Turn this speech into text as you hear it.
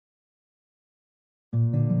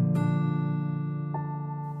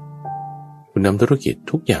คุณทำธุรกิจ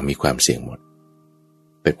ทุกอย่างมีความเสี่ยงหมด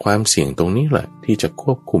แต่ความเสี่ยงตรงนี้แหละที่จะค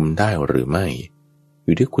วบคุมได้หรือไม่อ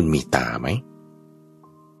ยู่ที่คุณมีตาไหม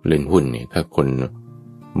เล่นหุ้นเนี่ยถ้าคน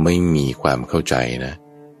ไม่มีความเข้าใจนะ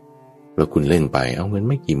แล้วคุณเล่นไปเอาเงิน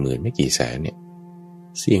ไม่กี่หมื่นไม่กี่แสนเนี่ย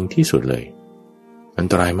เสี่ยงที่สุดเลยอัน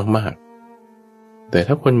ตรายมากๆแต่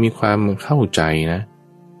ถ้าคนมีความเข้าใจนะ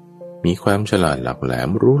มีความฉลาดหลักแหลม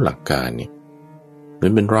รู้หลักการเนี่ยเงิ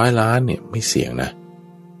นเป็นร้อยล้านเนี่ยไม่เสี่ยงนะ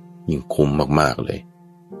ยิ่งคุ้มมากๆเลย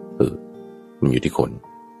มันอยู่ที่คน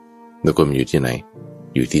แล้วคนมันอยู่ที่ไหน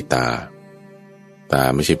อยู่ที่ตา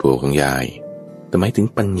ไม่ใช่ผัวของยายแต่หมายถึง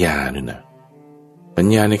ปัญญาเนี่ยนะปัญ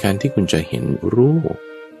ญาในการที่คุณจะเห็นรู้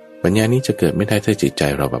ปัญญานี้จะเกิดไม่ได้ถ้าจิตใจ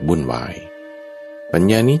เราแบบวุ่นวายปัญ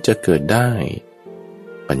ญานี้จะเกิดได้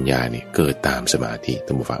ปัญญาเนี่ยเกิดตามสมาธิ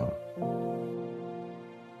ท่านผู้ฟัง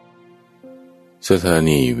สถา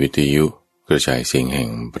นีวิทยุกระจายเสียงแห่ง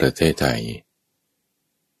ประเทศไทย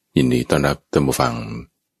ยินดีต้อนรับท่านผู้ฟัง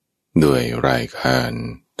ด้วยรายการ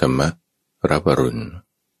ธรรมรับอรุณ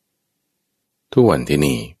ทุกวันที่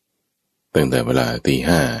นี่ตั้งแต่เวลา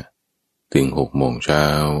 5:00 ถึง 6:00 น.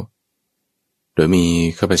โดยมี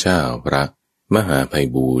ข้าพเจ้าพระมหาไพ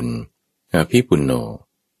บูลย์อภิปุณโญ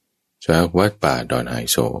จากวัดป่าดอนไห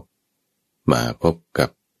โศกมาพบกับ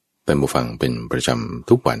ท่านผู้ฟังเป็นประจำ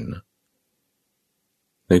ทุกวัน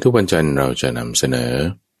ในทุกวันจันทร์เราจะนำเสนอ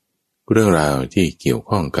เรื่องราวที่เกี่ยว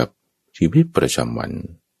ข้องกับชีวิตประจำวัน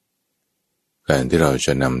การที่เราจ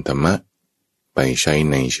ะนำธรรมะไปใช้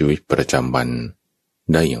ในชีวิตประจำวัน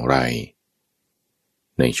ได้อย่างไร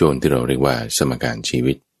ในช่วงที่เราเรียกว่าสมการชี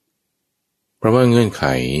วิตเพราะว่าเงื่อนไข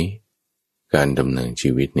การดำเนินชี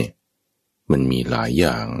วิตเนี่ยมันมีหลายอ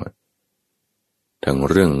ย่างทั้ง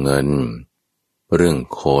เรื่องเงินเรื่อง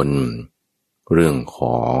คนเรื่องข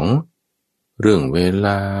องเรื่องเวล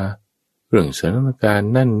าเรื่องสถานการ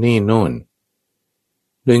ณ์นั่นนี่โน่น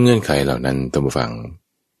ด้วยเงื่อนไขเหล่านั้นท่านผู้ฟัง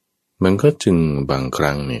มันก็จึงบางค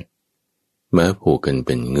รั้งเนี่ยแม้ผูกกันเ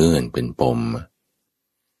ป็นเงื่อนเป็นปม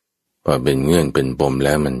พอเป็นเงื่อนเป็นปมแ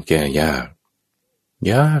ล้วมันแก้ยาก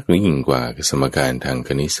หรือยิ่งกว่าสมการทางค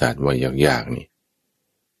ณิตศาสตร์ว่ายากนี่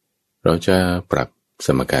เราจะปรับส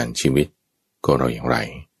มการชีวิตก็เราอย่างไร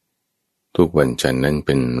ทุกวันจันทร์นั้นเ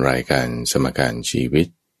ป็นรายการสมการชีวิต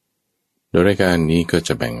โดยรายการนี้ก็จ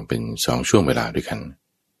ะแบ่งเป็น2ช่วงเวลาด้วยกัน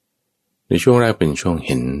ในช่วงแรกเป็นช่วงเ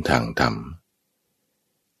ห็นทางธรรม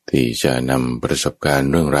ที่จะนำประสบการณ์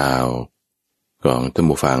เรื่องราวของท่าน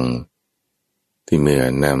ผู้ฟังที่เมื่อ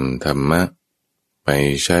นำธรรมะไป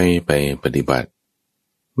ใช้ไปปฏิบัติ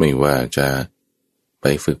ไม่ว่าจะไป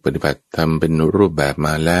ฝึกปฏิบัติทำเป็นรูปแบบม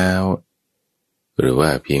าแล้วหรือว่า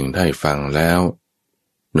เพียงได้ฟังแล้ว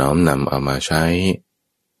น้อมนำเอามาใช้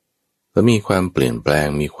แล้วมีความเปลี่ยนแปลง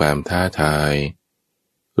มีความท้าทาย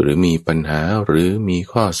หรือมีปัญหาหรือมี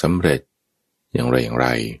ข้อสำเร็จอย่างไร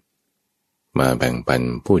มาแบ่งปัน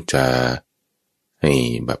พูดจาให้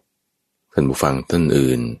แบบท่านผู้ฟังท่าน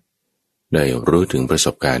อื่นได้รู้ถึงประส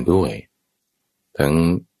บการณ์ด้วยทั้ง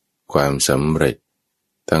ความสำเร็จ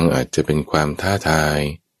ทั้งอาจจะเป็นความท้าทาย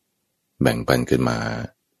แบ่งปันกันมา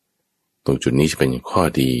ตรงจุดนี้จะเป็นข้อ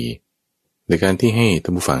ดีในการที่ให้ท่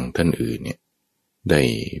านผู้ฟังท่านอื่นเนี่ยได้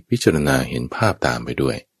พิจารณาเห็นภาพตามไปด้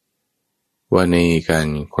วยว่าในการ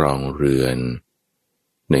ครองเรือน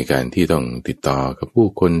ในการที่ต้องติดต่อกับผู้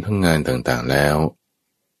คนทั้งงานต่างๆแล้ว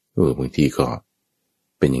บางทีก็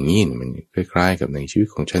เป็นอย่างนี้มันคล้ายๆกับในชีวิต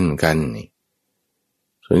ของฉันเหมือนกันนี่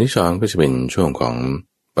ส่วนที่2ก็จะเป็นช่วงของ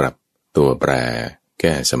ปรับตัวแปรแ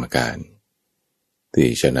ก้สมการที่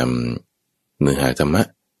จะนำเนื้อหาธรรมะ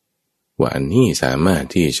ว่าอันนี้สามารถ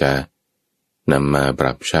ที่จะนำมาป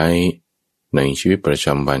รับใช้ในชีวิตประจ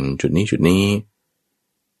ำวันจุดนี้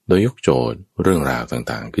โดยยกโจทย์เรื่องราว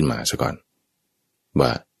ต่างๆขึ้นมาซะก่อนว่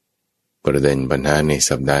าประเด็นปัญหาใน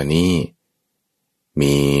สัปดาห์นี้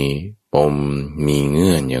มีปมมีเ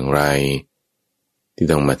งื่อนอย่างไรที่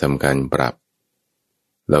ต้องมาทำการปรับ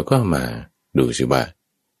แล้วก็มาดูสิว่า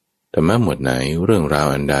ธรรมะหมวดไหนเรื่องราว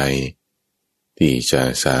อันใดที่จะ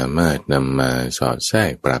สามารถนำมาสอดแทร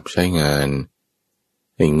กปรับใช้งาน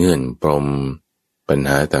ให้เงื่อนปมปัญ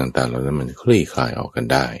หาต่างๆเหล่านั้นมันคลี่คลายออกกัน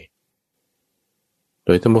ได้โด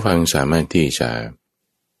ยท่านผู้ฟังสามารถที่จะ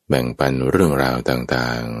แบ่งปันเรื่องราวต่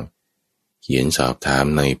างๆเขียนสอบถาม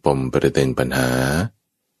ในปมประเด็นปัญหา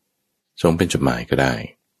ส่งเป็นจดหมายก็ได้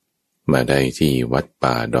มาได้ที่วัด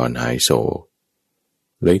ป่าดอนไหโศก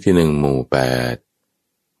เลขที่1หมู่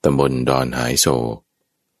8ตำบลดอนไหโศก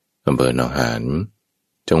อำเภอหนองหาน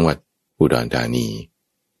จังหวัดอุดรธานี41130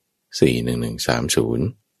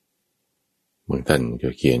บางท่านก็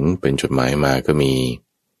เขียนเป็นจดหมายมาก็มี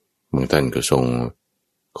บางท่านก็ส่ง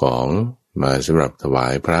ของมาสำหรับถวา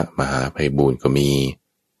ยพระมหาไพบูลย์ก็มี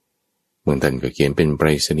บางท่านก็เขียนเป็นไปร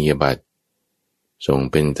ษณียบัตร ส่ง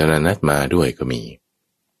เป็นธนนัตมาด้วยก็มี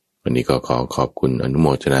วันนี้ก็ขอขอบคุณอนุโม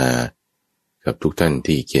ทนากับทุกท่าน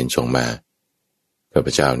ที่เขียนส่งมาข้าพ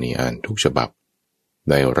เจ้านี่อ่านทุกฉบับ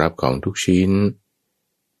ได้รับของทุกชิ้น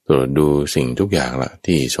ตรวจดูสิ่งทุกอย่างละ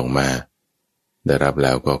ที่ส่งมาได้รับแ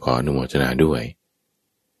ล้วก็ขออนุโมทนาด้วย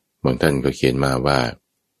บางท่านก็เขียนมาว่า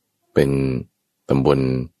เป็นตำบล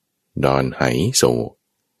ดอนไหโศก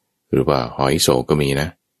หรือว่าหอยโศกก็มีนะ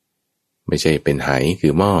ไม่ใช่เป็นไหคื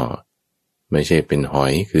อหม้อไม่ใช่เป็นหอ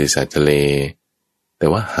ยคือสัตว์ทะเลแต่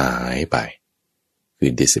ว่าหายไปคื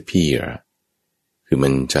อ disappear คือมั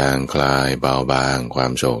นจางคลายเบาบางควา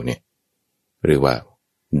มโศกเนี่ยเรียกว่า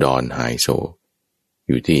ดอนไหโศกอ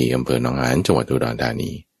ยู่ที่อำเภอหนองหานจังหวัดอุดรธา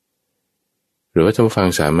นีหรือว่าท่านผู้ฟัง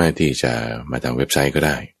สามารถที่จะมาทางเว็บไซต์ก็ไ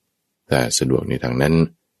ด้ถ้าสะดวกในทางนั้น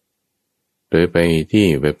โดยไปที่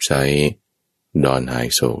เว็บไซต์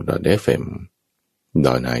donhaisok.fm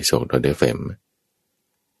donhaisok.fm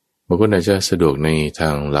บางคนอาจจะสะดวกในทา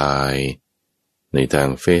ง LINE ในทาง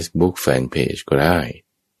Facebook Fanpage ก็ได้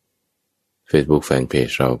Facebook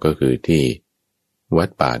Fanpage เราก็คือที่วัด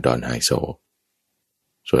ป่าดอนไฮโศก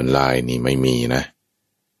ส่วน LINE นี่ไม่มีนะ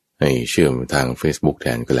ให้เชื่อมทาง Facebook แท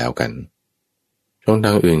นก็แล้วกันช่องท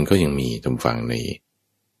างอื่นก็ยังมีทำฟังใน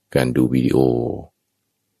การดูวิดีโอ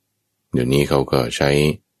เดี๋ยวนี้เขาก็ใช้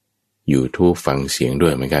YouTube ฟังเสียงด้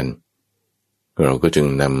วยเหมือนกันเราก็จึง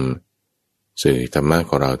นำสื่อธรรมะ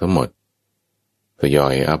ของเราทั้งหมดทยอ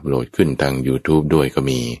ยอัปโหลดขึ้นทาง YouTube ด้วยก็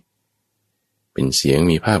มีเป็นเสียง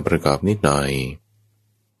มีภาพประกอบนิดหน่อย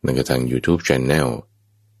นั่นก็ทาง YouTube Channel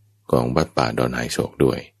ของวัดป่าดอนไหโศก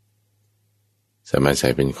ด้วยสามารถใส่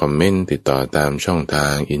เป็นคอมเมนต์ติดต่อตามช่องทา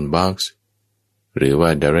ง Inbox หรือว่า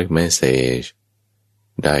Direct Message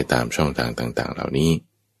ได้ตามช่องทางต่างๆเหล่านี้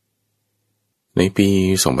ในปี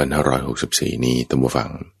 2564 นี้ท่านผู้ฟัง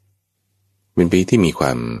เป็นปีที่มีคว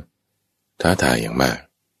ามท้าทายอย่างมาก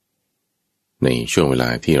ในช่วงเวลา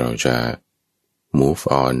ที่เราจะ move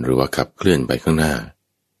on หรือว่าขับเคลื่อนไปข้างหน้า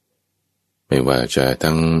ไม่ว่าจะ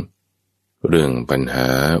ทั้งเรื่องปัญหา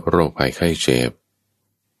โรคภัยไข้เจ็บ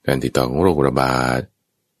การติดต่อของโรคระบาด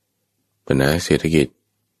ปัญหาเศรษฐกิจ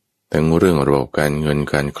ทั้งเรื่องระบบการเงิน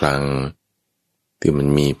การคลังที่มัน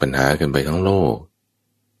มีปัญหากันไปทั้งโลก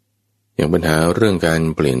อย่างปัญหาเรื่องการ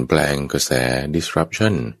เปลี่ยนแปลงกระแส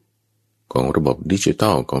disruption ของระบบดิจิทั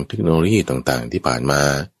ลของเทคโนโลยีต่างๆที่ผ่านมา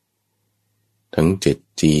ทั้ง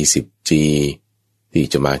 7G 10G ที่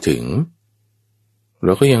จะมาถึงเร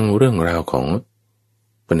าก็ยังเรื่องราวของ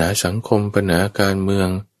ปัญหาสังคมปัญหาการเมือง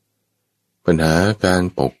ปัญหาการ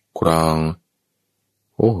ปกครอง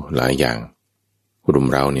หลายอย่างรุม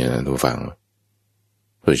เร้าเนี่ยนะทุกฝั่ง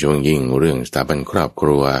โดยเฉพาะยิ่งเรื่องสถาบันครอบค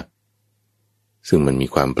รัวซึ่งมันมี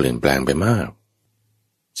ความเปลี่ยนแปลงไปมาก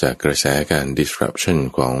จากกระแสการ disruption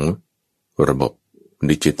ของระบบ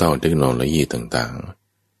ดิจิทัลเทคโนโลยีต่าง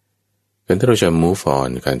ๆการที่เราจะ move on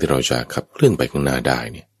การที่เราจะขับเคลื่อนไปข้างหน้าได้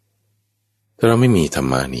เนี่ยถ้าเราไม่มีธรร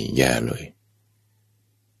มะนี่แย่เลย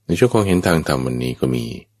ในช่วงของเห็นทางธรรมวันนี้ก็มี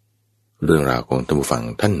เรื่องราวของท่านผู้ฟัง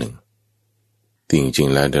ท่านหนึ่งจริง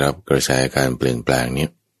ๆแล้วได้รับกระแสการเปลี่ยนแปลงนี้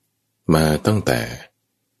มาตั้งแต่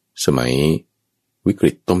สมัยวิก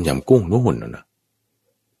ฤตต้มยำกุ้งนู่นนะ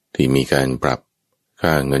ที่มีการปรับค่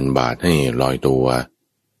าเงินบาทให้ลอยตัว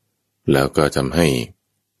แล้วก็ทำให้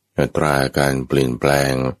อัตราการเปลี่ยนแปล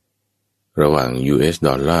งระหว่าง US ด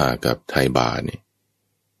อลลาร์กับไทยบาทเนี่ย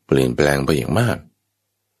เปลี่ยนแปลงไปอย่างมาก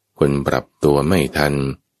คนปรับตัวไม่ทัน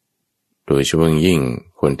โดยเฉพาะยิ่ง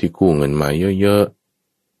คนที่กู้เงินมาเยอะ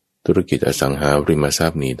ๆธุรกิจอสังหาริมทรั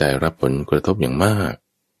พย์นี้ได้รับผลกระทบอย่างมาก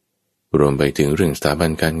รวมไปถึงเรื่องสถาบั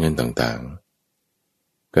นการเงินต่าง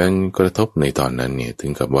ๆการกระทบในตอนนั้นเนี่ยถึ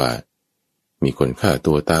งกับว่ามีคนฆ่า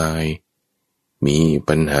ตัวตายมี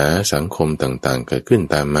ปัญหาสังคมต่างๆเกิดขึ้น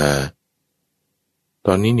ตามมาต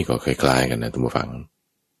อนนี้นี่ก็คล้ายๆกันนะทุกฝั่ง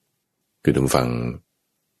คือทุกฝั่ง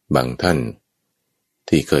บางท่าน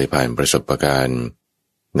ที่เคยผ่านประสบการณ์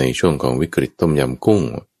ในช่วงของวิกฤตต้มยำกุ้ง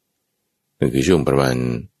นั่นคือช่วงประมาณ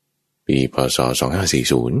ปีพ.ศ.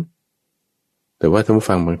 2540แต่ว่าท่านผู้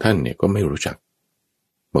ฟังบางท่านเนี่ยก็ไม่รู้จัก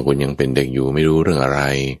บางคนยังเป็นเด็กอยู่ไม่รู้เรื่องอะไร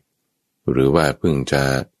หรือว่าเพิ่งจะ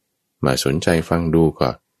มาสนใจฟังดูก็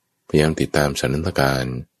พยายามติดตามสถานการ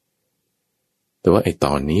ณ์แต่ว่าไอ้ต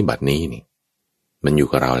อนนี้บัดนี้นี่มันอยู่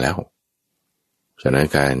กับเราแล้วสถาน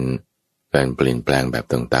การณ์การเปลี่ยนแปลงแบบ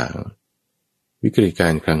ต่างๆวิกฤตกา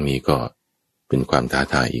รณ์ครั้งนี้ก็เป็นความท้า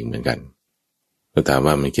ทายอีกเหมือนกันแล้วถาม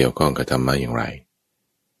ว่ามันเกี่ยวข้องกับธรรมะอย่างไร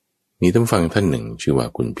มีท่านฟังท่านหนึ่งชื่อว่า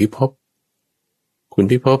คุณพิภพคุณ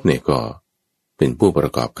พิภพเนี่ยก็เป็นผู้ปร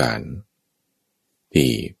ะกอบการที่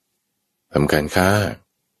ทำการค้า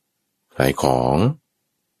ขายของ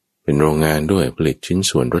เป็นโรงงานด้วยผลิตชิ้น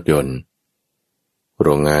ส่วนรถยนต์โร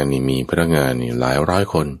งงานนี่มีพนักงานนี่หลายร้อย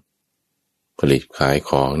คนผ ผลิตขาย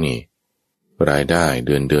ของนี่รายได้เ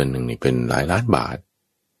ดือนหนึ่งนี่เป็นหลายล้านบาท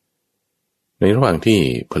ในระหว่างที่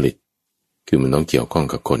ผลิตคือมันต้องเกี่ยวข้อง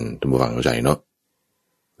กับคนท่านผู้ฟังเข้าใจเนาะ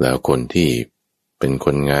แล้วคนที่เป็นค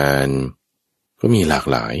นงานก็มีหลาก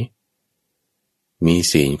หลายมี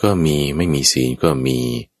ศีลก็มีไม่มีศีลก็มี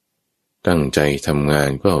ตั้งใจทำงาน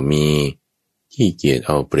ก็มีขี้เกียจเ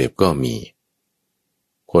อาเปรียบก็มี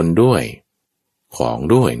คนด้วยของ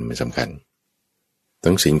ด้วยมันสำคัญ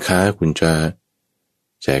ทั้งสินค้าคุณจะ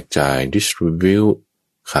แจกจ่าย distribute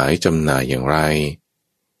ขายจำหน่ายอย่างไร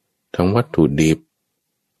ทั้งวัตถุดิบ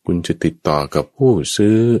คุณจะติดต่อกับผู้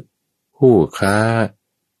ซื้อผู้ค้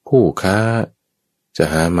าจะ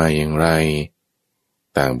หามาอย่างไร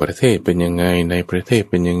ต่างประเทศเป็นยังไงในประเทศ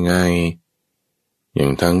เป็นยังไงอย่า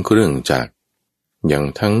งทั้งเครื่องจักรอย่าง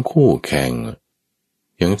ทั้งคู่แข่ง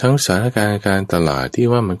อย่างทั้งสถานการณ์การตลาดที่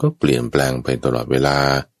ว่ามันก็เปลี่ยนแปลงไปตลอดเวลา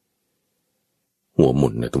หัวหมุ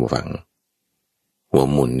นนะทุกฝั่งหัว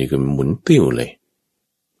หมุนนี่คือหมุนติ้วเลย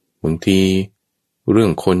บางทีเรื่อ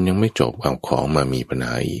งคนยังไม่จบเอาของมามีปัญห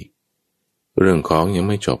าอีกเรื่องของยัง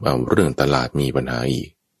ไม่จบเอาเรื่องตลาดมีปัญหาอีก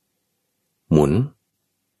หมุน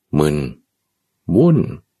มึนวุ่น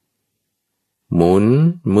หมุน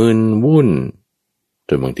มึนวุ่นจ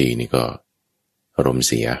นบางทีนี่ก็อารมณ์เ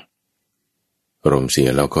สีย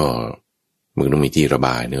แล้วก็มึงต้องมีที่ระบ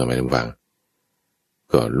ายเนื้อไหมทุกฝั่ง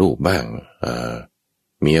ก็ลูกบ้าง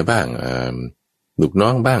เมียบ้างลูกน้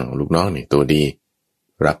องบ้างลูกน้องนี่ตัวดี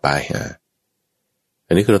รับไป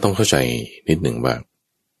อันนี้คือเราต้องเข้าใจนิดหนึ่งว่า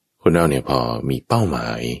คนเราเนี่ยพอมีเป้าหมา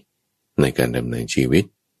ยในการดำเนินชีวิต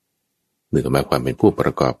หรือหมายความเป็นผู้ปร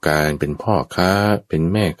ะกอบการเป็นพ่อค้าเป็น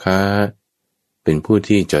แม่ค้าเป็นผู้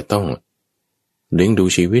ที่จะต้องเลี้ยงดู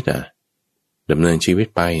ชีวิตดำเนินชีวิต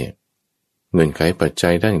ไปเงื่อนไขปัจจั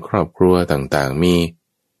ยด้านครอบครัวต่างๆมี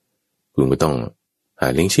คุณก็ต้องหา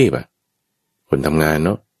เลี้ยงชีพคนทำงานเน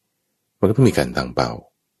าะมันก็ต้องมีการตั้งเป้า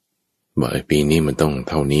บอกปีนี้มันต้อง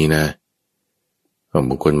เท่านี้นะ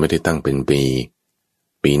บางคนไม่ได้ตั้งเป็น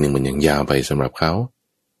ปีหนึ่งมันยังยาวไปสำหรับเขา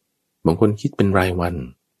บางคนคิดเป็นรายวั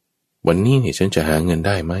นนี้เนี่ยฉันจะหาเงินไ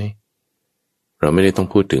ด้ไหมเราไม่ได้ต้อง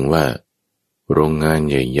พูดถึงว่าโรงงาน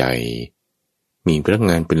ใหญ่ๆมีพนัก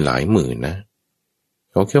งานเป็นหลายหมื่นนะ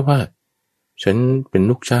เขาแค่ว่าฉันเป็น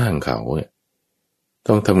ลูกจ้างเขา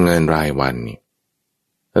ต้องทำงานรายวันนี่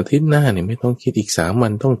อาทิตย์หน้าเนี่ยไม่ต้องคิดอีก3 วั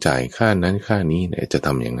นต้องจ่ายค่านั้นค่านี้เนี่ยจะท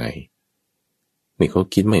ำยังไงนี่เขา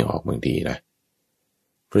คิดไม่ออกบางทีนะ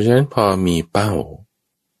เพราะฉะนั้นพอมีเป้า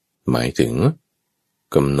หมายถึง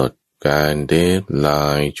กำหนดการเดดไล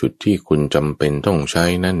น์จุดที่คุณจำเป็นต้องใช้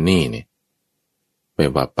นั่นนี่เนี่ยไม่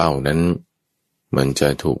ว่าเป้านั้นมันจะ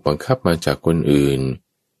ถูกบังคับมาจากคนอื่น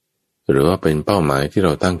หรือว่าเป็นเป้าหมายที่เร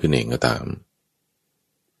าตั้งขึ้นเองก็ตาม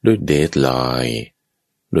ด้วยเดดไลน์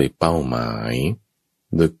ด้วยเป้าหมาย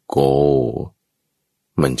ด้วยโก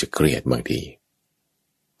มันจะเครียดบางที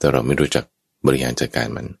แต่เราไม่รู้จักบริหารจัดการ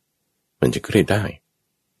มันจะเครียดได้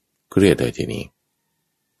เครียดเลยทีนี้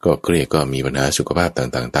ก็เครียดก็มีปัญหาสุขภาพ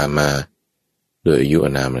ต่างๆตามมาโดยอายุอ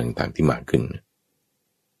านามต่างๆที่มากขึ้น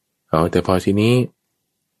แต่พอทีนี้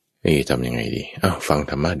ทำยังไงดีฟัง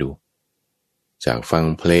ธรรมะดูจากฟัง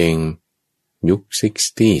เพลงยุค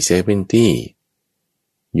60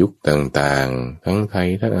 70ยุคต่างๆทั้งไทย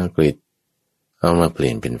ทั้งอังกฤษเอามาเปลี่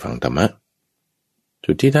ยนเป็นฟังธรรมะ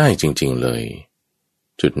จุดที่ได้จริงๆเลย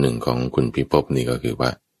จุดหนึ่งของคุณพิภพนี่ก็คือว่า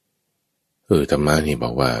ธรรมะนี่บ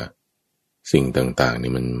อกว่าสิ่งต่างๆ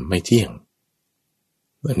นี่มันไม่เที่ยง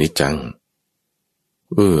อนิจจัง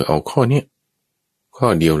เอาข้อนี้ข้อ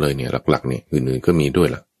เดียวเลยเนี่ยหลักๆเนี่ยอื่นๆก็มีด้วย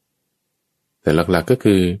ล่ะแต่หลักๆก็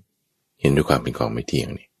คือเห็นด้วยความเป็นของไม่เที่ยง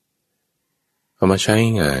นี่เอามาใช้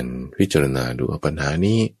งานพิจารณาดูปัญหา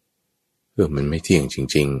นี้มันไม่เที่ยงจ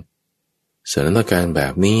ริงๆสถานการณ์แบ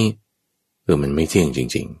บนี้มันไม่เที่ยงจ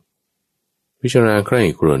ริงๆพิจารณาใคร่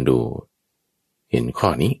ครวญดูเห็นข้อ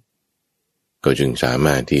นี้ก็จึงสาม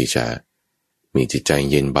ารถที่จะมีจิตใจ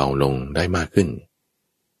เย็นเบาลงได้มากขึ้น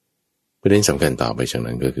ประเด็นสำคัญต่อไปจาก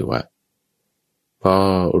นั้นก็คือว่าพอ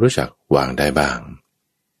รู้จักวางได้บ้าง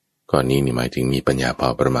ก่อนนี้นี่หมายถึงมีปัญญาพอ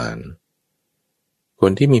ประมาณค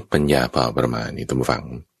นที่มีปัญญาพอประมาณนี่ต้องฟัง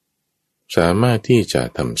สามารถที่จะ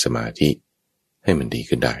ทำสมาธิให้มันดี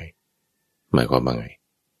ขึ้นได้หมายความว่าไง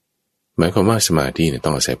หมายความว่าสมาธิเนี่ยต้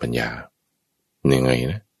องอาศัยปัญญายังไง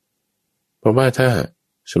นะเพราะว่าถ้า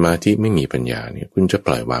สมาธิไม่มีปัญญาเนี่ยคุณจะป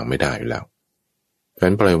ล่อยวางไม่ได้อยู่แล้วกา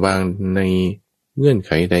รปล่อยวางในเงื่อนไ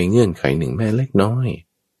ขใดเงื่อนไขหนึ่งแม้เล็กน้อย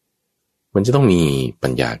มันจะต้องมีปั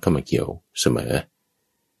ญญาเข้ามาเกี่ยวเสมอ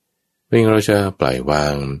เมื่อเราจะปล่อยวา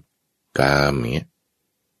งกามอย่างเงี้ย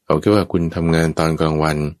เอาแค่ว่าคุณทำงานตอนกลาง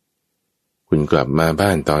วันคุณกลับมาบ้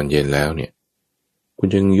านตอนเย็นแล้วเนี่ยคุณ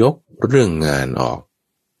จึงยกเรื่องงานออก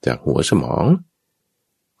จากหัวสมอง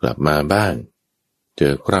กลับมาบ้านเจ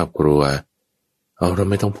อครอบครัวเรา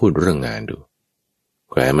ไม่ต้องพูดเรื่องงานดู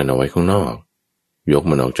แขวนมันเอาไว้ข้างนอกยก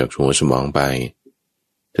มันออกจากหัวสมองไป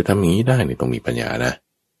จะทำอย่างนี้ได้เนี่ยต้องมีปัญญานะ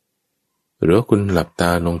หรือว่าคุณหลับตา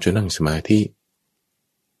ลงจะนั่งสมาธิ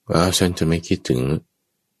ฉันจะไม่คิดถึง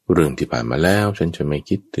เรื่องที่ผ่านมาแล้วฉันจะไม่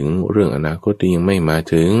คิดถึงเรื่องอนาคตที่ยังไม่มา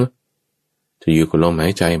ถึงจะอยู่กับลมหา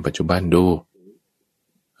ยใจปัจจุบันดู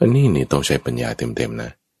อันนี้นี่ต้องใช้ปัญญาเต็มๆน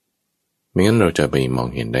ะไม่งั้นเราจะไปมอง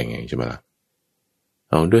เห็นได้ไงใช่ไหมล่ะ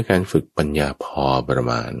เอาด้วยการฝึกปัญญาพอประ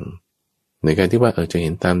มาณในการที่ว่าจะเห็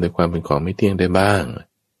นตามโดยความเป็นของไม่เที่ยงได้บ้าง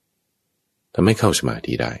ทำให้เข้าสมา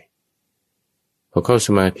ธิได้พอเข้าส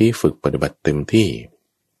มาธิฝึกปฏิบัติเต็มที่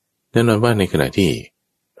แน่นอนว่าในขณะที่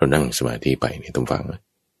เรานั่งสมาธิไปเนี่ยต้องฟัง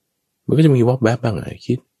มันก็จะมีวอกแวบบ้าง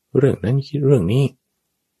คิดเรื่องนั้นคิดเรื่องนี้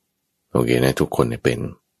โอเคนะทุกคนเนี่ยเป็น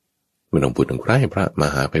ไม่ต้องพูดถึงใครพระม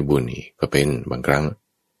หาไพบูลย์นี่ก็เป็นบางครั้ง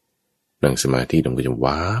นั่งสมาธิมันก็จะ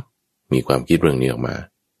ว้าบมีความคิดเรื่องนี้ออกมา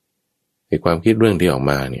ไอ้ความคิดเรื่องที่ออก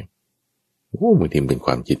มาเนี่ยบางทีเป็นค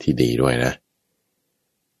วามคิดที่ดีด้วยนะ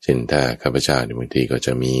เช่นถ้าข้าพเจ้าบางทีก็จ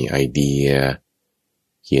ะมีไอเดีย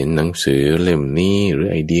เขียนหนังสือเล่มนี้หรือ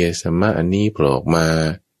ไอเดียสมะอันนี้โผล่ออกมา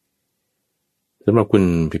สำหรับคุณ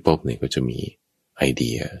พี่ป๊อบเนี่ยก็จะมีไอเ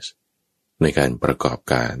ดียในการประกอบ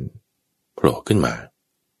การโผล่ขึ้นมา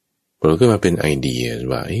เป็นไอเดีย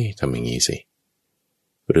ว่าทำอย่างนี้สิ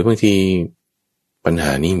หรือบางทีปัญห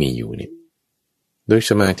านี้มีอยู่เนี่ยโดย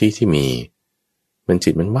สมาธิที่มีมันจิ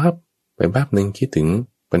ตมันวับไปวับหนึ่งคิดถึง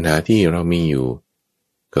ปัญหาที่เรามีอยู่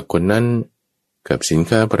กับคนนั้นกับสิน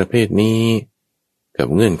ค้าประเภทนี้กับ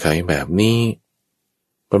เงื่อนไขแบบนี้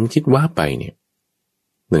พอมันคิดว่าไปเนี่ย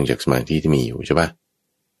เนื่องจากสมาธิที่มีอยู่ใช่ปะ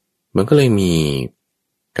มันก็เลยมี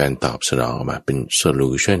การตอบสนองออกมาเป็น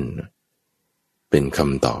solution เป็นค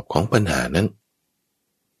ำตอบของปัญหานั้น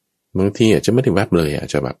บางทีอาจจะไม่ได้แวบเลยอาจ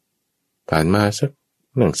จะแบบผ่านมาสัก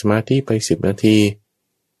นั่งสมาธิไป10 นาที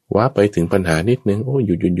ว่าไปถึงปัญหานิดนึงห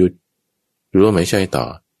ยุดหรือว่าไม่ใช่ต่อ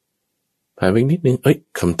ผ่านไปนิดนึง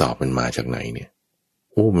คำตอบมันมาจากไหนเนี่ย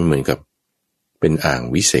มันเหมือนกับเป็นอ่าง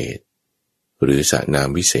วิเศษหรือสระน้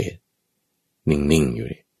ำวิเศษนิ่งๆอยู่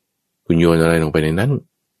คุณโยนอะไรลงไปในนั้น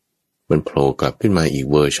มันโผล่กลับขึ้นมาอีก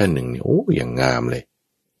เวอร์ชันหนึ่งเนี่ยอย่างงามเลย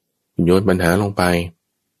คุณโยนปัญหาลงไป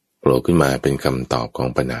โผล่ขึ้นมาเป็นคำตอบของ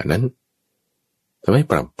ปัญหานั้นทำให้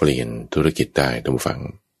ปรับเปลี่ยนธุรกิจได้ท่านผู้ฟัง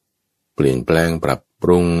เปลี่ยนแปลงปรับป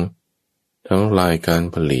รุงทั้งรายการ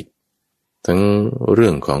ผลิตทั้งเรื่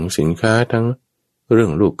องของสินค้าทั้งเรื่อ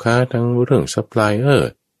งลูกค้าทั้งเรื่องซัพพลายเออ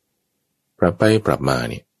ร์ปรับไปปรับมา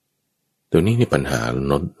เนี่ยตัวนี้ปัญหา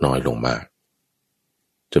ลดน้อยลงมาก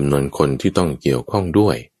จำนวนคนที่ต้องเกี่ยวข้องด้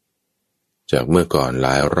วยจากเมื่อก่อนหล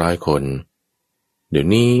ายร้อยคนเดี๋ยว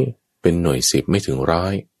นี้เป็นหน่วย10ไม่ถึง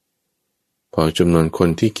100พอจำนวนคน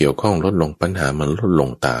ที่เกี่ยวข้องลดลงปัญหามันลดลง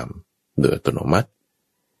ตามโดยอัตโนมัติ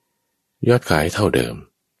ยอดขายเท่าเดิม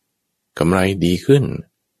กำไรดีขึ้น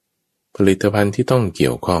ผลิตภัณฑ์ที่ต้องเกี่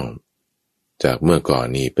ยวข้องจากเมื่อก่อน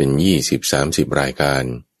นี้เป็น20-30 รายการ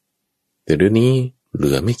แต่เดี๋ยวนี้เห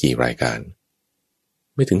ลือไม่กี่รายการ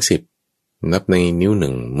ไม่ถึง10นับในนิ้ว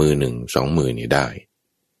1มือ1 2มือนี่ได้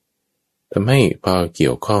ทำให้พอเกี่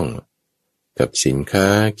ยวข้องกับสินค้า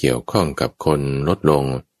เกี่ยวข้องกับคนลดลง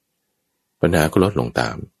ปัญหาก็ลดลงตา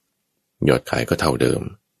มยอดขายก็เท่าเดิม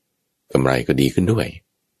กำไรก็ดีขึ้นด้วย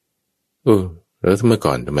แล้วเมื่อ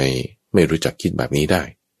ก่อนทำไมไม่รู้จักคิดแบบนี้ได้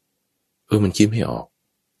มันคิดไม่ออก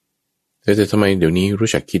แต่ทำไมเดี๋ยวนี้รู้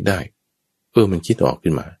จักคิดได้มันคิดออก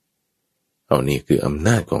ขึ้นมานี่คืออำน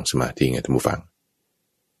าจของสมาธิไงท่านผู้ฟัง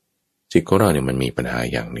จิตของเราเนี่ยมันมีปัญหา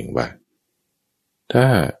อย่างหนึ่งว่าถ้า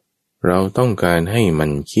เราต้องการให้มั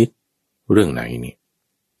นคิดเรื่องไหนนี่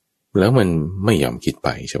แล้วมันไม่ยอมคิดไป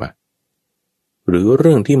ใช่ปะหรือเ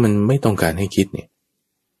รื่องที่มันไม่ต้องการให้คิดเนี่ย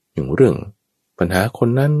อย่างเรื่องปัญหาคน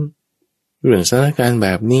นั้นเรื่องสถานการณ์แบ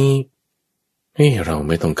บนี้เราไ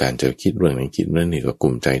ม่ต้องการจะคิดเรื่องนั้นคิดเรื่องนี้ก็ก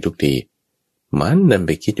ลุ้มใจทุกทีมันดันไ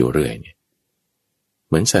ปคิดอยู่เรื่อยเนี่ยเ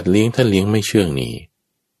หมือนสัตว์เลี้ยงถ้าเลี้ยงไม่เชื่องนี่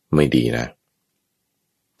ไม่ดีนะ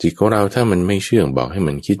จิตของเราถ้ามันไม่เชื่องบอกให้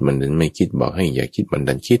มันคิดมันดันไม่คิดบอกให้อย่าคิดมัน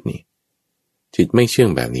ดันคิดนี่จิตไม่เชื่อง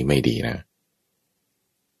แบบนี้ไม่ดีนะ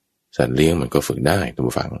สัตว์เลี้ยงมันก็ฝึกได้ท่าน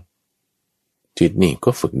ผู้ฟังจิตนี่ก็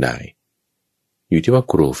ฝึกได้อยู่ที่ว่า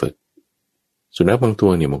ครูฝึกสุนัขบางตั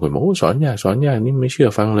วเนี่ยบางคนบอกสอนยากนี่ไม่เชื่อ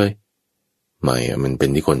ฟังเลยไม่มันเป็น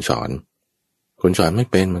ที่คนสอนไม่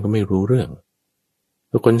เป็นมันก็ไม่รู้เรื่อง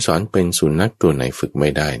ถ้าคนสอนเป็นสุนัขตัวไหนฝึกไม่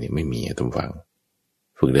ได้นี่ไม่มีท่านผู้ฟัง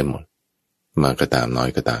ฝึกได้หมดมากก็ตามน้อย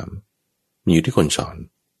ก็ตามอยู่ที่คนสอน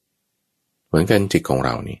เหมือนกันจิตของเร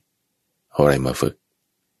านี่เอาอะไรมาฝึก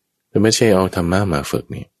แต่ไม่ใช่เอาธรรมะมาฝึก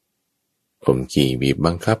นี่ข่มขี่บีบ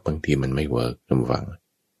บังคับบางทีมันไม่เวิร์กท่านผู้ฟัง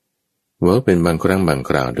ว่าเป็นบางครั้งบาง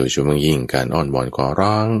คราวโดยเฉพาะยิ่งการอ้อนวอนขอ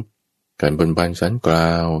ร้องการบนบานสรรกล่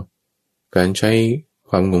าวการใช้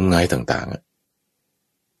ความงมงายต่าง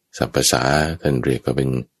ๆศัพท์ภาษาท่านเรียกก็เป็น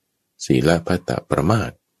ศีลพัตตประมา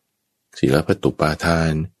ทศีลพัตตุปาทา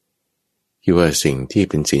นคิดว่าสิ่งที่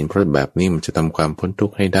เป็นศีลพรตแบบนี้มันจะทำความพ้นทุ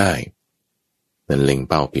กข์ให้ได้นั่นเล็ง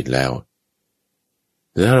เป้าผิดแล้ว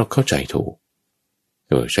แล้วเราเข้าใจถูก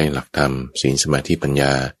ใช้หลักธรรมศีลสมาธิปัญญ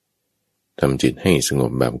าทำจิตให้สง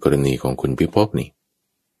บแบบกรณีของคุณพิภพนี่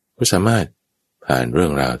ก็สามารถผ่านเรื่อ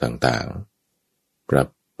งราวต่างๆปรับ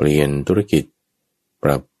เปลี่ยนธุรกิจป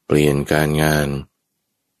รับเปลี่ยนการงาน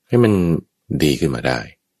ให้มันดีขึ้นมาได้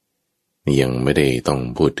ยังไม่ได้ต้อง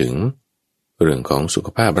พูดถึงเรื่องของสุข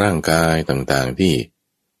ภาพร่างกายต่างๆที่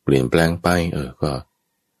เปลี่ยนแปลงไปก็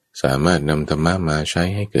สามารถนำธรรมะมาใช้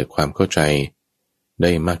ให้เกิดความเข้าใจไ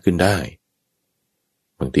ด้มากขึ้นได้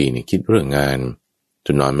บางทีนี่คิดเรื่องงานจ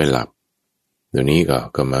นนอนไม่หลับเดี๋ยวนี้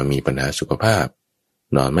ก็มามีปัญหาสุขภาพ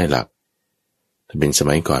นอนไม่หลับถ้าเป็นส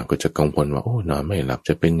มัยก่อนก็จะกังวลว่าโอ้นอนไม่หลับจ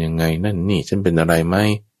ะเป็นยังไงนั่นนี่ฉันเป็นอะไรไหม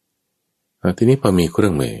ทีนี้พอมีเครื่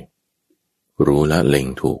องมือรู้และเล็ง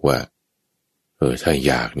ถูกว่าถ้า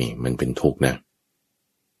อยากนี่มันเป็นทุกข์นะ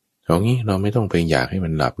เอางี้เราไม่ต้องไปอยากให้มั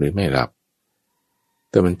นหลับหรือไม่หลับ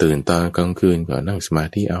แต่มันตื่นตอนกลางคืนก็นั่งสมา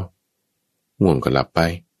ธิเอาง่วงก็หลับไป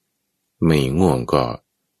ไม่ง่วงก็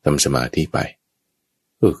ทำสมาธิไป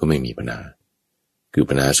ก็ไม่มีปัญหาคือ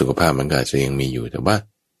ปัญหาสุขภาพมันก็อาจจะยังมีอยู่แต่ว่า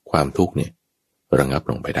ความทุกข์เนี่ยระงับ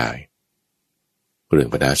ลงไปได้เรื่อง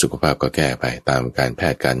ปัญหาสุขภาพก็แก้ไปตามการแพ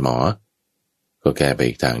ทย์การหมอก็แก้ไป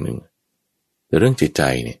อีกทางหนึ่งแต่เรื่องจิตใจ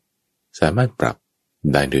เนี่ยสามารถปรับ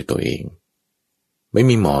ได้ด้วยตัวเองไม่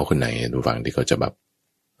มีหมอคนไหนดูฟังที่เขาจะแบบ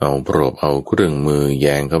เอาโปรบเอาเครื่องมือแย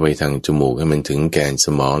งเข้าไปทางจมูกให้มันถึงแกนส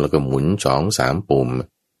มองแล้วก็หมุน2-3ปุ่ม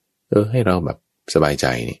ให้เราแบบสบายใจ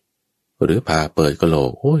นี่หรือพาเปิดกะโหล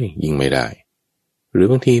กยิงไม่ได้หรือ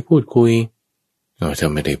บางทีพูดคุยถ้า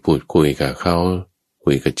ไม่ได้พูดคุยกับเขา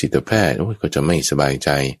คุยกับจิตแพทย์ก็จะไม่สบายใจ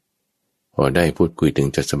พอได้พูดคุยถึง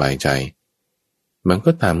จะสบายใจมัน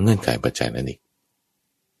ก็ตามเงื่อนไขปัจจัยนั่นเอง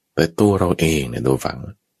แต่ตัวเราเองเนี่ยดูฟัง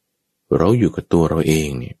เราอยู่กับตัวเราเอง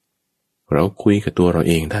เนี่ยเราคุยกับตัวเรา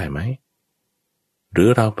เองได้ไหมหรือ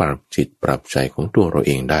เราปรับจิตปรับใจของตัวเราเ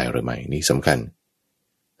องได้หรือไม่นี่สำคัญ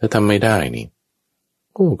ถ้าทำไม่ได้นี่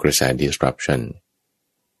กระแส disruption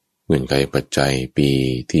เงื่อนไขปัจจัยปี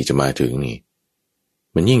ที่จะมาถึงนี่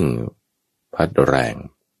มันยิ่งพัดแรง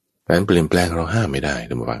การเปลี่ยนแปลงเราห้ามไม่ได้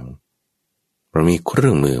ท่านผู้ฟังเรามีเครื่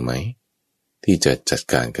องมือไหมที่จะจัด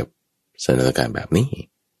การกับสถานการณ์แบบนี้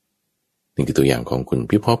นี่คือตัวอย่างของคุณ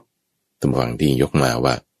พิภพท่านผู้ฟังที่ยกมา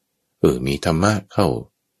ว่ามีธรรมะเข้า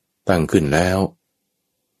ตั้งขึ้นแล้ว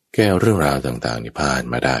แก้เรื่องราวต่างๆนี่ผ่าน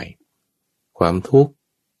มาได้ความทุกข์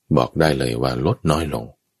บอกได้เลยว่าลดน้อยลง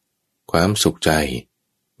ความสุขใจ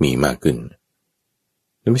มีมากขึ้น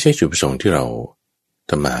และไม่ใช่จุดประสงค์ที่เรา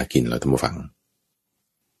ทำมาหากินเราท่านผู้ฟัง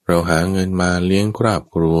เราหาเงินมาเลี้ยงครอบ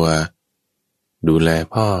ครัวดูแล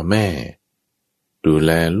พ่อแม่ดูแ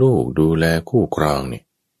ลลูกดูแลคู่ครองเนี่ย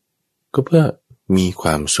ก็เพื่อมีคว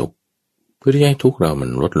ามสุขเพื่อที่ให้ทุกข์เรามัน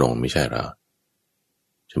ลดลงไม่ใช่หรอ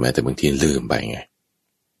ใช่ไหมแต่บางทีลืมไปไง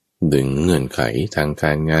ดึงเงื่อนไขทางก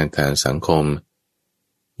ารงานทางสังคม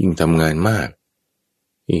ยิ่งทำงานมาก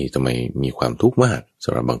ทำไมมีความทุกข์มากส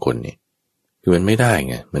ำหรับบางคนนี่คือมันไม่ได้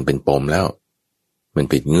ไงมันเป็นปมแล้วมัน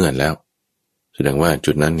ปิดเงื่อนแล้วแสดงว่า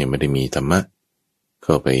จุดนั้นเนี่ยไม่ได้มีธรรมะเ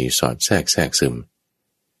ข้าไปสอดแทรกซึม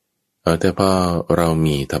แต่พอเรา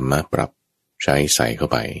มีธรรมะปรับใช้ใส่เข้า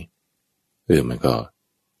ไปมันก็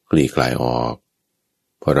คลี่คลายออก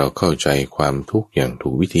พอเราเข้าใจความทุกข์อย่างถู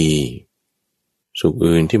กวิธีสุข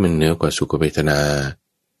อื่นที่มันเหนือกว่าสุขเวทนา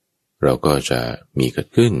เราก็จะมีเกิด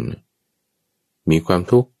ขึ้นมีความ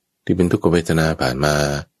ทุกข์ที่เป็นทุกขเวทนาผ่านมา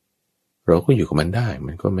เราก็อยู่กับมันได้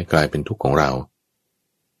มันก็ไม่กลายเป็นทุกข์ของเรา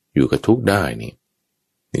อยู่กับทุกข์ได้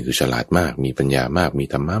นี่คือฉลาดมากมีปัญญามากมี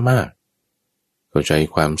ธรรมะมากเข้าใจ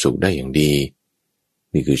ความสุขได้อย่างดี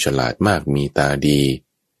นี่คือฉลาดมากมีตาดี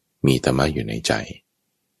มีธรรมะอยู่ในใจ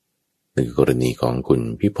นี่คือกรณีของคุณ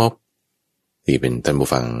พิภพที่เป็นท่านผู้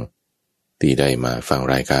ฟังที่ได้มาฟัง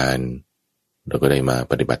รายการแล้วก็ได้มา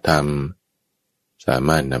ปฏิบัติธรรมสาม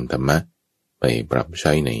ารถนำธรรมะไปปรับใ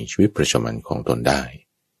ช้ในชีวิตประจำวันของตนได้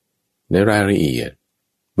ในรายละเอียด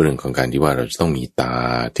เรื่องของการที่ว่าเราจะต้องมีตา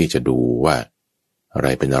ที่จะดูว่าอะไร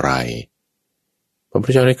เป็นอะไรพระพุท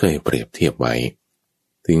ธเจ้าได้เคยเปรียบเทียบไว้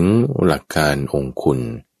ถึงหลักการองคุณ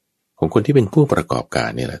ของคนที่เป็นผู้ประกอบการ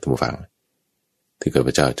นี่แหละท่านผู้ฟังที่ข้าพ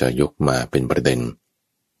เจ้าจะยกมาเป็นประเด็น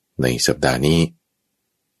ในสัปดาห์นี้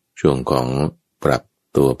ช่วงของปรับ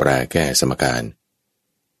ตัวแปรแก้สมการ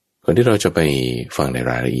ก่อนที่เราจะไปฟังใน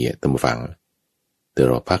รายละเอียดท่านผู้ฟังเดี๋ยว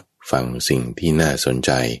เราพักฟังสิ่งที่น่าสนใ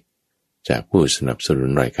จ จากผู้สนับสนุน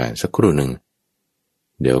รายการสักครู่หนึ่ง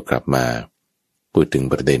เดี๋ยวกลับมาพูดถึง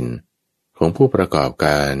ประเด็นของผู้ประกอบก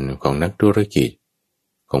ารของนักธุรกิจ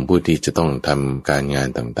ของผู้ที่จะต้องทำการงาน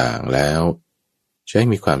ต่างๆแล้วจะให้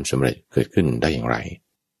มีความสำเร็จเกิดขึ้นได้อย่างไร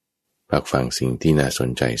พักฟังสิ่งที่น่าสน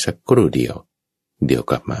ใจสักครู่เดียว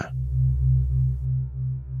กลับมา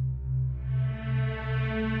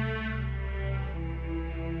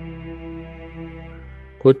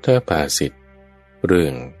พุทธภาษิตเรื่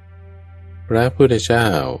องพระพุทธเจ้า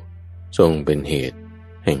ทรงเป็นเหตุ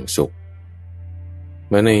แห่งสุข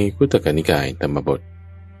มาในคุตกนิกายธรรมบท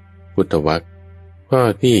พุทธวรรคข้อ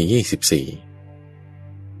ที่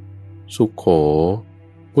24สุขโข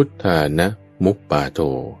พุทธานะมุปปาโท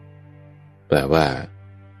แปลว่า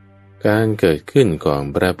การเกิดขึ้นของ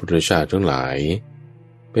พระพุทธเจ้าทั้งหลาย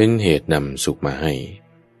เป็นเหตุนำสุขมาให้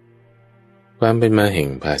ความเป็นมาแห่ง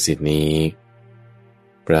ภาษิตนี้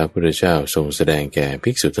พระพุทธเจ้าทรงแสดงแก่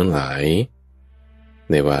ภิกษุทั้งหลาย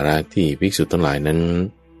ในวาระที่ภิกษุทั้งหลายนั้น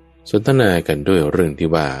สนทนากันด้วยเรื่องที่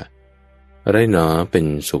ว่าอะไรหนอเป็น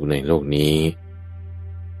สุขในโลกนี้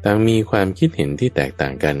ต่างมีความคิดเห็นที่แตกต่า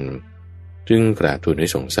งกันจึงกราบทูลให้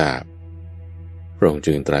ทรงทราบพระองค์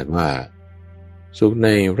จึงตรัสว่าสุขใน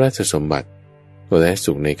ราชสมบัติและ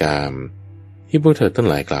สุขในกามที่พวกเธอทั้ง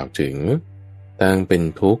หลายกล่าวถึงต่างเป็น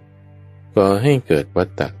ทุกข์ก่อให้เกิดวัฏ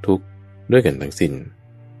ฏะทุกข์ด้วยกันทั้งสิ้น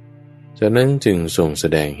จากนั้นจึงทรงแส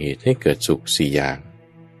ดงเหตุให้เกิดสุข4อย่าง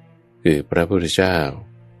คือพระพุทธเจ้า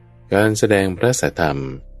การแสดงพระสัทธรรม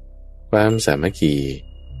ความสามัคคี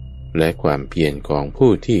และความเพียรของ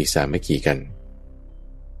ผู้ที่สามัคคีกัน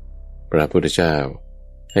พระพุทธเจ้า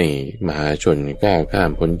ให้มหาชนก้าวข้า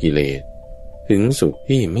มพ้นกิเลสถึงสุข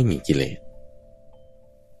ที่ไม่มีกิเลส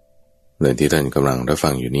เรื่องที่ท่านกำลังรับฟั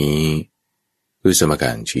งอยู่นี้คือสมก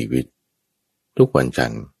ารชีวิตทุกวันจั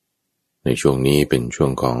นทร์ในช่วงนี้เป็นช่ว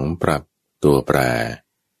งของปรับตัวแปร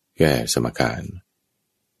แก้สมการ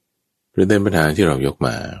ประเด็นปัญหาที่เรายกม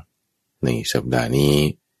าในสัปดาห์นี้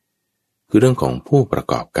คือเรื่องของผู้ประ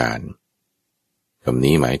กอบการคำ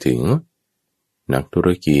นี้หมายถึงนักธุร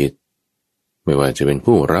กิจไม่ว่าจะเป็น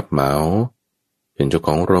ผู้รับเหมาเป็นเจ้าข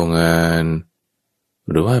องโรงงาน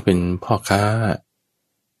หรือว่าเป็นพ่อค้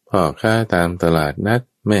าตามตลาดนัด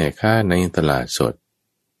แม่ค้าในตลาดสด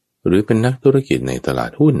หรือเป็นนักธุรกิจในตลา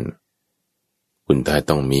ดหุ้นคุณถ้า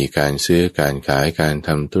ต้องมีการซื้อการขายการท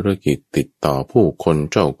ำธุรกิจติดต่อผู้คน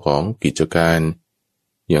เจ้าของกิจการ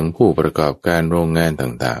อย่างผู้ประกอบการโรงงาน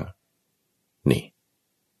ต่างๆนี่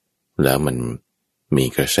แล้วมันมี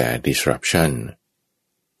กระแส disruption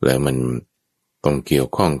แล้วมันต้องเกี่ยว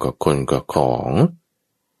ข้องกับคนกับของ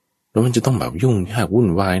แล้วมันจะต้องแบบยุ่งยากวุ่น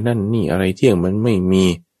วายนั่นนี่อะไรเที่ยงมันไม่มี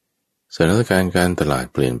สถานการณ์การตลาด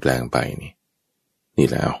เปลี่ยนแปลงไปนี่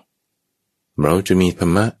แล้วเราจะมีธร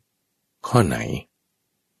รมะข้อไหน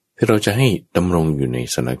ที่เราจะให้ดำรงอยู่ใน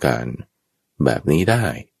สถานการณ์แบบนี้ได้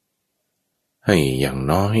ให้อย่าง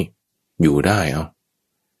น้อยอยู่ได้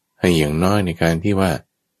ให้อย่างน้อยในการที่ว่า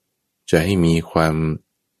จะให้มีความ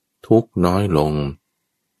ทุกข์น้อยลง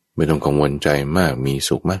ไม่ต้องกังวลใจมากมี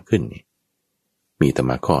สุขมากขึ้นมีธรร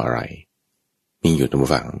มะข้ออะไรมีอยู่ตรง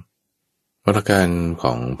ฝั่งหลักการข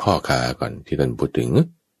องพ่อค้าก่อนที่ท่านพูดถึง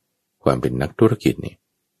ความเป็นนักธุรกิจนี่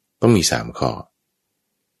ต้องมี3ข้อ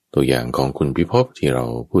ตัวอย่างของคุณพิภพที่เรา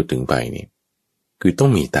พูดถึงไปนี่คือต้อง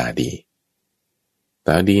มีตา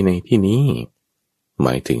ดีในที่นี้หม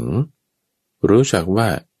ายถึงรู้จักว่า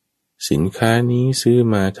สินค้านี้ซื้อ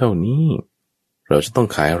มาเท่านี้เราจะต้อง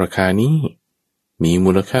ขายราคานี้มี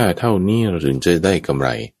มูลค่าเท่านี้เราถึงจะได้กำไร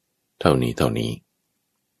เท่านี้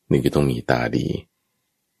นี่ก็ต้องมีตา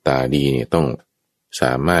ดีเนี่ยต้องส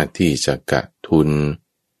ามารถที่จะกะทุน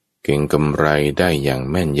เก็งกำไรได้อย่าง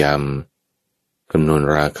แม่นยำคำนวณ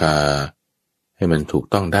ราคาให้มันถูก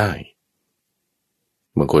ต้องได้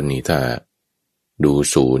บางคนนี่ถ้าดู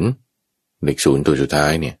เลข0ตัวสุดท้า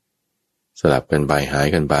ยเนี่ยสลับกันไปหาย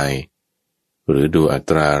กันไปหรือดูอั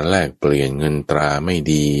ตราแลกเปลี่ยนเงินตราไม่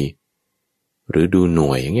ดีหรือดูหน่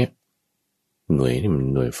วยอย่างเงี้ยหน่วยนี่มัน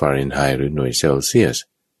หน่วยฟาเรนไฮต์หรือหน่วยเซลเซียส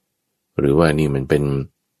หรือว่านี่มันเป็น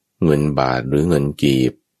เงินบาทหรือเงินกี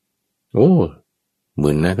บมึ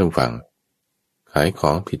นนะท่านฟังขายข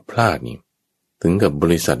องผิดพลาดนี่ถึงกับบ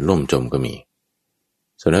ริษัทล่มจมก็มี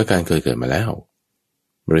สถานการณ์เคยเกิดมาแล้ว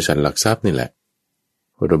บริษัทหลักทรัพย์นี่แหละ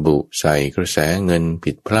ระบุใส่กระแสเงิน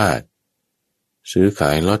ผิดพลาดซื้อขา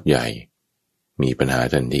ยล็อตใหญ่มีปัญหา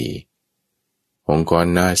ทันทีองค์กร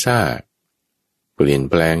นาซาเปลี่ยน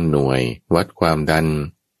แปลงหน่วยวัดความดัน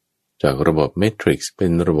จากระบบเมทริกซ์เป็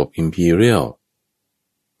นระบบอิมพีเรียล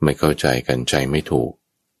ไม่เข้าใจกันใจไม่ถูก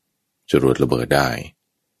จรวดระเบิดได้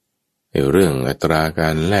เรื่องอัตรากา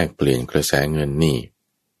รแลกเปลี่ยนกระแสเงินนี่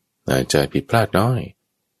อาจจะผิดพลาดน้อย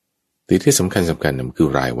แต่ที่สำคัญมันคือ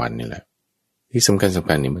รายวันนี่แหละ ที่สำคั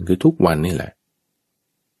ญเนี่ยมันคือทุกวันนี่แหละ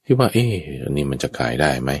ที่ว่าอันนี้มันจะขายไ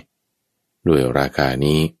ด้ไหมด้วยราคา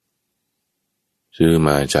นี้ซื้อม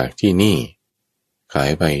าจากที่นี่ขาย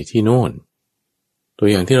ไปที่โน่นตัว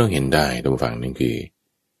อย่างที่เราเห็นได้ตรงฝั่งนึงคือ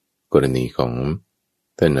กรณีของ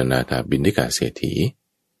ท่านอนาถบิณฑิกเศรษฐี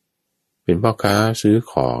เป็นพ่อค้าซื้อ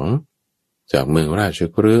ของจากเมืองราช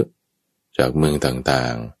คฤห์จากเมืองต่า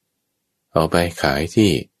งๆเอาไปขายที่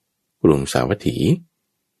กรุงสาวัตถี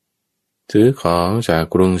ซื้อของจาก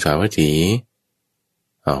กรุงสาวัตถี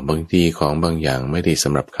บางทีของบางอย่างไม่ได้ส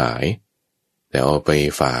ำหรับขายแต่เอาไป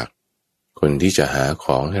ฝากคนที่จะหาข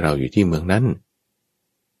องให้เราอยู่ที่เมืองนั้น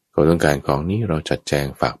เขาต้องการของนี้เราจัดแจง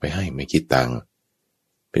ฝากไปให้ไม่คิดตังค์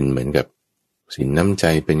เป็นเหมือนกับสินน้ำใจ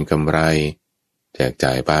เป็นกำไรแจกจ่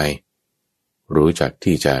ายไปรู้จัก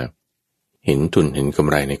ที่จะเห็นทุนเห็นกำ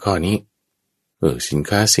ไรในข้อนี้สิน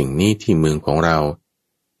ค้าสิ่งนี้ที่เมืองของเรา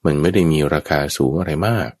มันไม่ได้มีราคาสูงอะไรม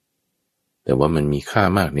ากแต่ว่ามันมีค่า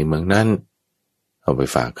มากในเมืองนั้นเอาไป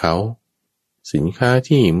ฝากเขาสินค้า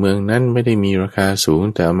ที่เมืองนั้นไม่ได้มีราคาสูง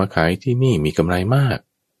แต่เอามาขายที่นี่มีกำไรมาก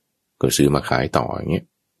ก็ซื้อมาขายต่ออย่างเงี้ย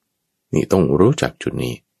นี่ต้องรู้จักจุด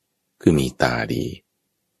นี้คือมีตาดี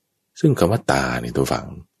ซึ่งคำว่าตาเนี่ยตัวฝัง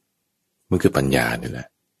มันคือปัญญาเนี่ยแหละ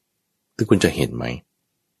ที่คุณจะเห็นไหม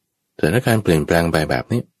สถานการณ์เปลี่ยนแปลงไปแบบ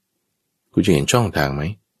นี้คุณจะเห็นช่องทางไหม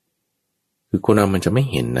คือคนเรามันจะไม่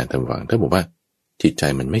เห็นนะท่านฟังถ้าบอกว่าจิตใจ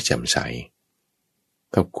มันไม่แจ่มใส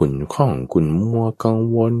ถ้าคุณข้องคุณมัวกัง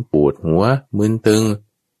วลปวดหัวมึนตึง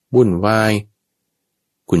วุ่นวาย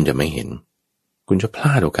คุณจะไม่เห็นคุณจะพล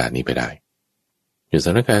าดโอกาสนี้ไปได้อยู่สถ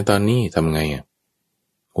านการณ์ตอนนี้ทำไง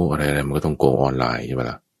อะไรมันก็ต้องโกออนไลน์ใช่ไหม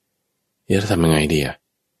ล่ะจะทำยังไงดี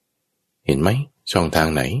เห็นไหมช่องทาง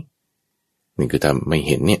ไหนนี่คือถ้าไม่เ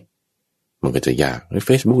ห็นเนี่ยมันก็จะยากเฟ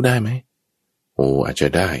ซบุ๊กได้ไหมอาจจะ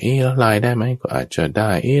ได้แล้วไลน์ได้ไหมก็อาจจะได้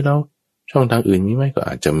แล้วช่องทางอื่นมีไหมก็อ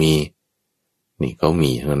าจจะมีนี่เขา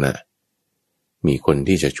มีทั้งนั้นมีคน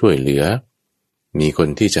ที่จะช่วยเหลือมีคน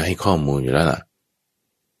ที่จะให้ข้อมูลอยู่แล้วล่ะ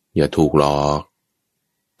อย่าถูกหลอก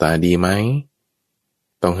ตาดีไหม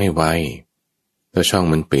ต้องให้ไวถ้าช่อง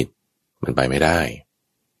มันปิดมันไปไม่ได้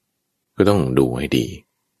ก็ต้องดูให้ดี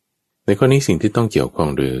ในข้อนี้สิ่งที่ต้องเกี่ยวข้อง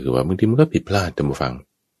ด้วยคือว่าบางทีมันก็ผิดพลาดท่านผู้ฟัง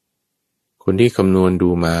คนที่คำนวณดู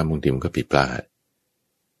มาบางทีมันก็ผิดพลาด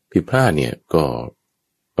เนี่ยก็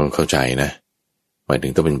ต้องเข้าใจนะหมายถึ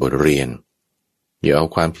งต้องเป็นบทเรียนอย่าเอา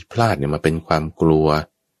ความผิดพลาดเนี่ยมาเป็นความกลัว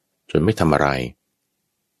จนไม่ทำอะไร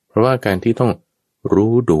เพราะว่าการที่ต้อง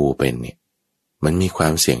รู้ดูเป็นเนี่ยมันมีควา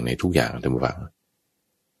มเสี่ยงในทุกอย่างท่านผู้ฟัง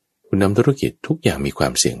คุณทำธุรกิจทุกอย่างมีควา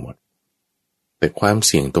มเสี่ยงหมดแต่ความเ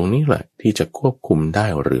สี่ยงตรงนี้แหละที่จะควบคุมได้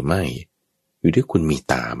หรือไม่อยู่ที่คุณมี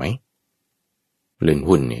ตาไหมเล่น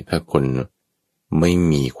หุ้นเนี่ยถ้าคนไม่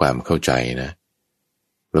มีความเข้าใจนะ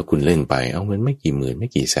แล้วคุณเล่นไปเอาเงินไม่กี่หมื่นไม่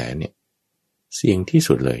กี่แสนเนี่ยเสี่ยงที่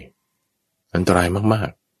สุดเลยอันตรายมาก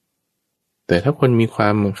ๆแต่ถ้าคนมีควา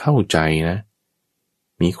มเข้าใจนะ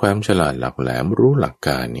มีความฉลาดหลักแหลมรู้หลักก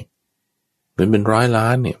ารเนี่ยเงินเป็น100 ล้า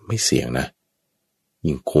นเนี่ยไม่เสี่ยงนะ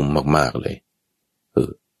ยิ่งคุ้มมากๆเลย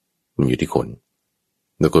มันอยู่ที่คน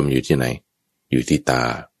แล้วคนมันอยู่ที่ไหนอยู่ที่ตา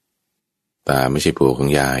ไม่ใช่ผัวของ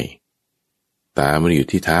ยายตามันอยู่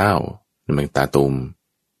ที่เท้ามันตาตุ่ม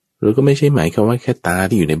หรือก็ไม่ใช่หมายความว่าแค่ตา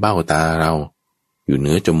ที่อยู่ในเบ้าตาเราอยู่เห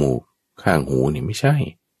นือจมูกข้างหูนี่ไม่ใช่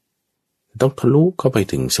ต้องทะลุเข้าไป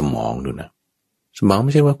ถึงสมองดูนะสมองไ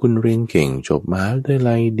ม่ใช่ว่าคุณเรียนเก่งจบมาได้อะไ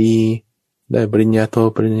รดีได้ปริญญาโท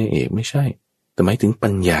ปริญญาเอกไม่ใช่แต่หมายถึงปั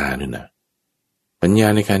ญญาเนี่ยนะปัญญา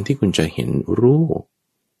ในการที่คุณจะเห็นรู้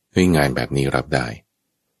งานแบบนี้รับได้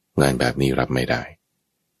งานแบบนี้รับไม่ได้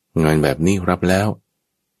งานแบบนี้รับแล้ว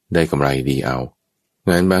ได้กำไรดีเอา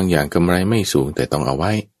งานบางอย่างกำไรไม่สูงแต่ต้องเอาไ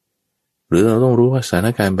ว้หรือเราต้องรู้ว่าสถาน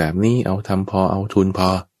การณ์แบบนี้เอาทำพอเอาทุนพอ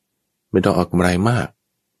ไม่ต้องเอากำไรมาก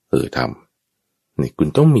ทำนี่คุณ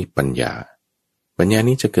ต้องมีปัญญา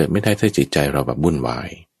นี้จะเกิดไม่ได้ถ้าจิตใจเราแบบวุ่นวาย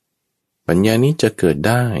ปัญญานี้จะเกิดไ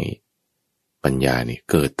ด้ปัญญานี่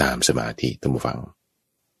เกิดตามสมาธิท่านผู้ฟัง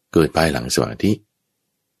เกิดภายหลังสมาธิ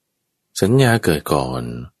สัญญาเกิดก่อน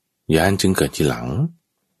ญาณจึงเกิดทีหลัง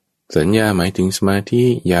สัญญาหมายถึงสมาธิ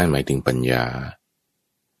ญาณหมายถึงปัญญา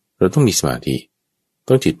เราต้องมีสมาธิ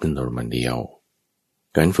ต้องจิตเป็นตัวมันเดียว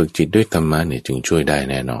การฝึกจิตด้วยธรรมะเนี่ยจึงช่วยได้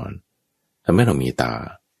แน่นอนทำให้เรามีตา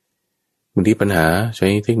บางทีปัญหาใช้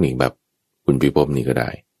เทคนิคแบบคุณปิภพนี่ก็ได้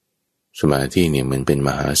สมาธิเนี่ยมันเป็นม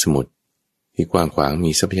หาสมุทรที่กว้างขวาง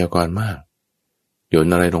มีทรัพยากรมากโยน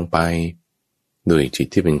อะไรลงไปโดยจิต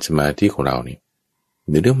ที่เป็นสมาธิของเราเนี่ย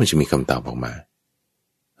เดี๋ยวมันจะมีคำตอบออกมา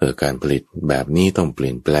การผลิตแบบนี้ต้องเป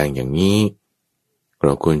ลี่ยนแปลงอย่างนี้เร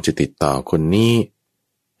าควรจะติดต่อคนนี้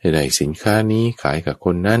ให้ได้สินค้านี้ขายกับค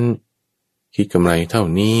นนั้นคิดกำไรเท่า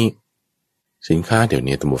นี้สินค้าเดี๋ยว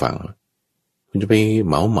นี้ท่านผู้ฟังคุณจะไป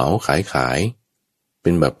เหมาขาย เป็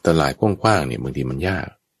นแบบตลาดกว้างๆเนี่ยบางทีมันยาก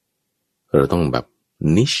เราต้องแบบ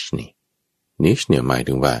niche นี่ niche เนี่ยหมาย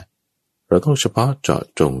ถึงว่าเราต้องเฉพาะเจาะ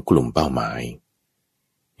จงกลุ่มเป้าหมาย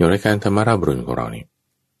อย่างรายการธรรมราบรุนของเราเนี่ย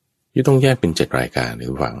ที่ต้องแยกเป็น7รายการหรื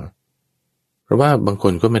อฟังเพราะว่าบางค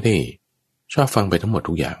นก็ไม่ได้ชอบฟังไปทั้งหมด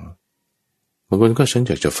ทุกอย่างบางคนก็ฉันอ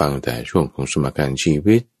ยากจะฟังแต่ช่วงของสมการชี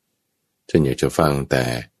วิตฉันอยากจะฟังแต่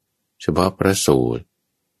เฉพาะพระสูตร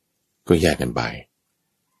ก็แยกกันไป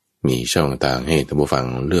มีช่องต่างให้ท่านผู้ฟัง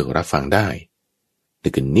เลือกรับฟังได้หรื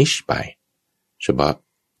อก็นิชไปเฉพาะ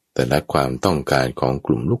แต่ละความต้องการของก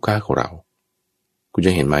ลุ่มลูกค้าของเราคุณจ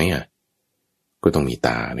ะเห็นไหมก็ต้องมีต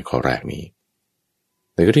าในข้อแรกนี้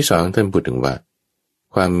ในข้อที่สองท่านพูดถึงว่า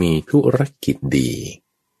ความมีธุรกิจดี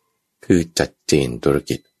คือจัดเจนธุร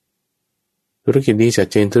กิจดีจัด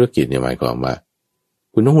เจนธุรกิจเนี่ยหมายความว่า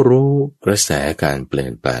คุณต้องรู้กระแสการเปลี่ย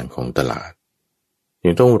นแปลงของตลาด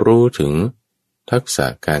ยังต้องรู้ถึงทักษะ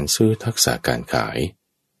การซื้อทักษะการขาย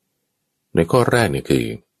ในข้อแรกเนี่ยคือ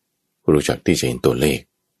รู้จักที่จะเห็นตัวเลข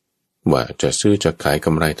ว่าจะซื้อจะขายก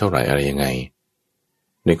ำไรเท่าไหร่อะไรยังไง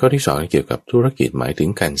ในข้อที่สองเกี่ยวกับธุรกิจหมายถึง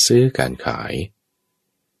การซื้อการขาย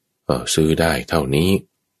ซื้อได้เท่านี้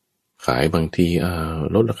ขายบางที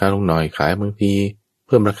ลดราคาลงหน่อยขายบางทีเ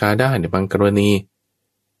พิ่มราคาได้ในบางกรณี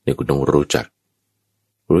เนี่ยคุณต้องรู้จัก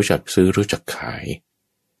ซื้อรู้จักขาย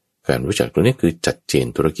การรู้จักตัวนี้คือจัดเจน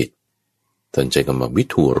ธุรกิจสนใจกับมาวิ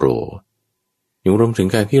ทูโรยังรวมถึง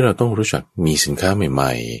การที่เราต้องรู้จักมีสินค้าให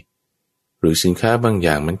ม่ๆหรือสินค้าบางอ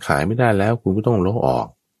ย่างมันขายไม่ได้แล้วคุณก็ต้องลดออก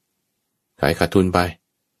ขายขาดทุนไป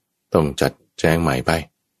ต้องจัดแจงใหม่ไป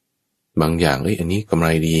บางอย่างอันนี้กำไร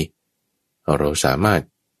ดีเราสามารถ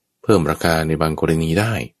เพิ่มราคาในบางกรณีไ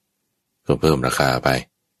ด้ก็เพิ่มราคาไป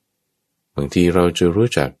บางทีเราจะรู้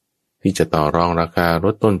จักที่จะต่อรองราคาล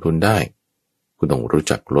ดต้นทุนได้คุณต้องรู้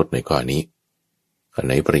จักลดในข้อนี้อันไห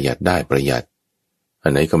นประหยัดได้ประหยัดอั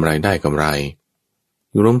นไหนกำไรได้กำไร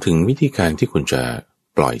รวมถึงวิธีการที่คุณจะ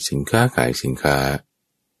ปล่อยสินค้าขายสินค้า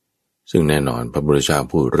ซึ่งแน่นอนพระพุทธเจ้า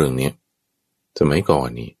พูดเรื่องนี้สมัยก่อน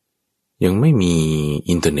นี่ยังไม่มี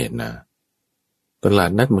อินเทอร์เน็ตนะตลา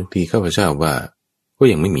ดนัดบางทีข้าพเจ้าว่าก็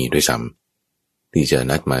ยังไม่มีด้วยซ้ำที่จะ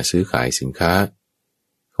นัดมาซื้อขายสินค้า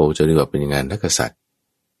เขาจะเรียกว่าเป็นงานนักษัตริย์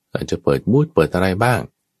อาจจะเปิดบูธเปิดอะไรบ้าง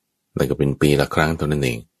แต่ก็เป็นปีละครั้งเท่านั้นเอ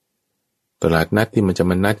งตลาดนัดที่มันจะ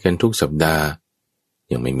มานัดกันทุกสัปดาห์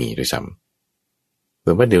ยังไม่มีด้วยซ้ำแ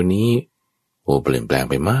ต่ว่าเดี๋ยวนี้เปลี่ยนแปลง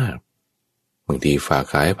ไปมากบางทีฝาก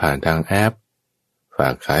ขายผ่านทางแอปฝา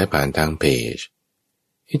กขายผ่านทางเพจ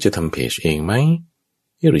จะทำเพจเองไหม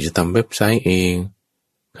หรือจะทำเว็บไซต์เอง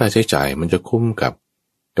ค่าใช้จ่ายมันจะคุ้มกับ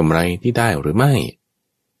กำไรที่ได้หรือไม่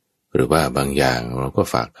หรือว่าบางอย่างเราก็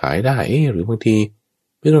ฝากขายได้หรือบางที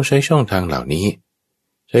ไม่ต้องใช้ช่องทางเหล่านี้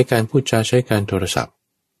ใช้การพูดจาใช้การโทรศัพท์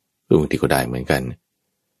บางทีก็ได้เหมือนกัน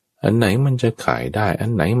อันไหนมันจะขายได้อั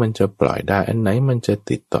นไหนมันจะปล่อยได้อันไหนมันจะ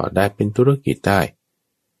ติดต่อได้เป็นธุรกิจได้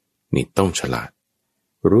นี่ต้องฉลาด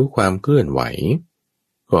รู้ความเคลื่อนไหว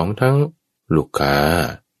ของทั้งลูกค้า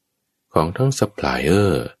ของทั้งซัพพลายเออ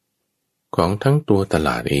ร์ของทั้งตัวตล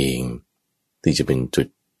าดเองที่จะเป็นจุด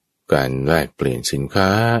การแลกเปลี่ยนสินค้า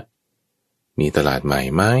มีตลาดใหม่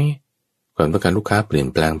ไหมความต้องการลูกค้าเปลี่ยน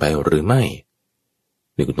แปลงไปหรือไม่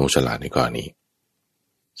นี่คุณต้องฉลาดในข้อนี้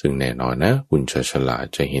ซึ่งแน่นอนนะคุณจะฉลาด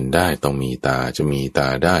จะเห็นได้ต้องมีตาจะมีตา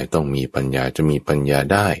ได้ต้องมีปัญญาจะมีปัญญา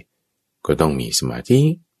ได้ก็ต้องมีสมาธิ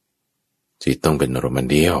จิตต้องเป็นอารมณ์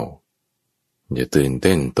เดียวอย่าตื่นเ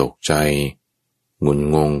ต้นตกใจงุน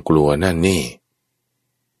งงกลัวนั่นนี่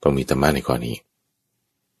ต้องมีธรรมะในข้อนี้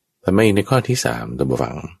แต่ไม่ในข้อที่3ตัว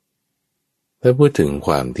ฟังถ้าพูดถึงค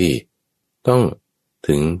วามที่ต้อง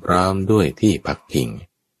ถึงพร้อมด้วยที่พักพิง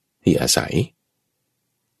ที่อาศัย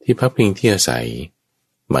ที่พักพิงที่อาศัย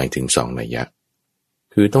หมายถึง2นัยยะ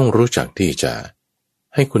คือต้องรู้จักที่จะ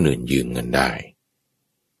ให้คนอื่นยืมเงินได้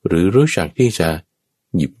หรือรู้จักที่จะ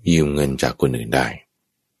หยิบยืมเงินจากคนอื่นได้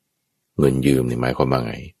เงินยืมนี่หมายความว่า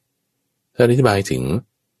ไงถ้าอธิบายถึง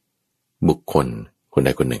บุคคลคนใด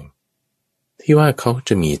คนหนึ่งที่ว่าเขาจ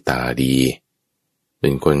ะมีตาดีเป็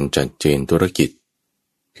นคนจัดเจนธุรกิจ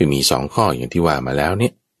คือมี2ข้ออย่างที่ว่ามาแล้วเนี่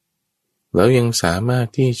ยแล้วยังสามารถ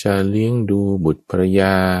ที่จะเลี้ยงดูบุตรภรรย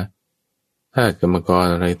าทาสกรรมกร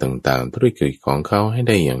อะไรต่างๆธุรกิจของเขาให้ไ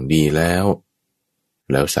ด้อย่างดีแล้ว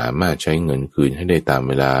สามารถใช้เงินคืนให้ได้ตาม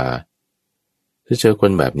เวลาถ้าเจอค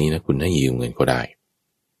นแบบนี้นะคุณให้ยืมเงินก็ได้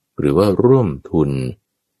หรือว่าร่วมทุน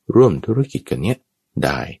ร่วมธุรกิจกันเนี้ยไ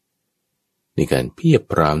ด้ในการเพียบ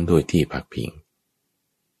พร้อมด้วยที่พักพิง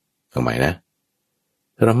ทำไมนะ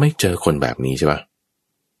ถ้าเราไม่เจอคนแบบนี้ใช่ปะ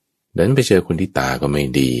ดันไปเจอคนที่ตาก็ไม่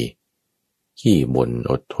ดีขี้บ่น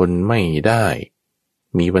อดทนไม่ได้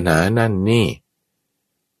มีปัญหานั่นนี่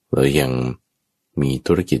แล้วยังมี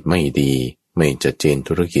ธุรกิจไม่ดีไม่จัดเจน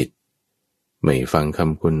ธุรกิจ ไม่ฟังค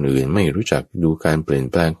ำคนอื่นไม่รู้จักดูการเปลี่ยน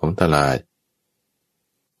แปลงของตลาด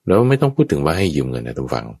แล้วไม่ต้องพูดถึงว่าให้ยืมเงินนะทุก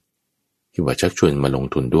ฝั่งที่ว่าชักชวนมาลง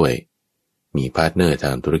ทุนด้วยมีพาร์ทเนอร์ท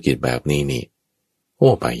างธุรกิจแบบนี้นี่โอ้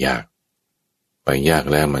ไปยาก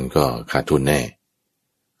แล้วมันก็ขาดทุนแน่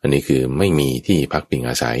อันนี้คือไม่มีที่พักพิง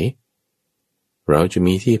อาศัยเราจะ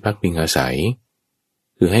มีที่พักพิงอาศัย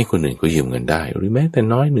คือให้คนอื่นก็ยืมเงินได้หรือแม้แต่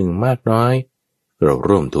น้อยหนึ่งมากน้อยเรา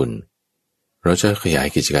ร่วมทุนเราจะขยาย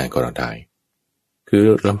กิจการของเราได้คือ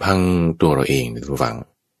ลำพังตัวเราเองเนี่ยทุกฝั่ง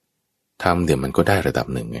ทำเดี๋ยวมันก็ได้ระดับ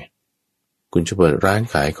หนึ่งไงคุณจะเปิดร้าน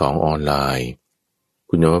ขายของออนไลน์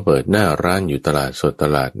คุณจะมาเปิดหน้าร้านอยู่ตลาดสดต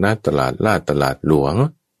ลาดนัดตลาดลาดตลาดหลวง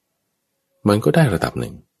มันก็ได้ระดับห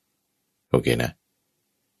นึ่งโอเคนะ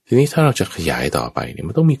ทีนี้ถ้าเราจะขยายต่อไปเนี่ย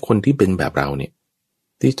มันต้องมีคนที่เป็นแบบเราเนี่ย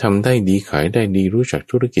ที่ทำได้ดีขายได้ดีรู้จัก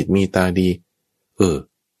ธุรกิจมีตาดี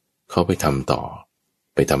เขาไปทำต่อ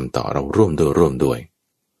เราร่วมด้วย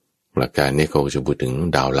หลักการนี้เขาจะพูดถึง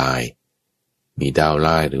ดาวไลน์มีดาวไล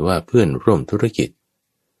น์หรือว่าเพื่อนร่วมธุรกิจ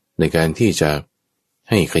ในการที่จะ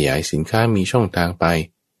ให้ขยายสินค้ามีช่องทางไป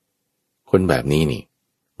คนแบบนี้นี่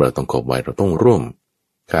เราต้องคบไว้เราต้องร่วม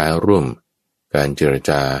การเจร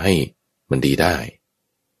จาให้มันดีได้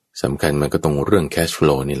สำคัญมันก็ต้องเรื่อง cash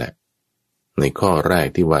flow นี่แหละในข้อแรก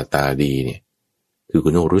ที่ว่าตาดีเนี่ยคือคุ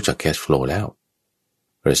ณต้องรู้จัก cash flow แล้ว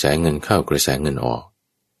กระแสเงินเข้ากระแสเงินออก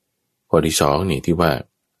ข้อที่สองนี่ที่ว่า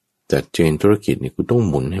จัดเจนธุรกิจนี่คุณต้อง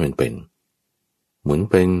หมุนให้มันเป็น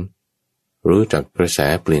รู้จักกระแส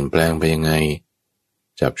เปลี่ยนแปลงไปยังไง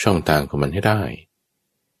จับช่องทางของมันให้ได้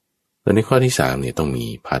แล้วในข้อที่สามเนี่ยต้องมี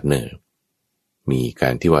พาร์ทเนอร์มีกา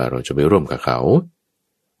รที่ว่าเราจะไปร่วมกับเขา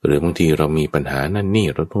หรือบางทีเรามีปัญหานั่นนี่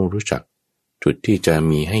เราต้องรู้จักจุดที่จะ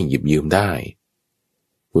มีให้หยิบยืมได้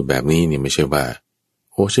พูดแบบนี้เนี่ยไม่ใช่ว่า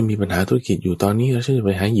โอ้ฉันมีปัญหาธุรกิจอยู่ตอนนี้แล้วฉันจะไ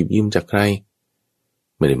ปหาหยิบยืมจากใคร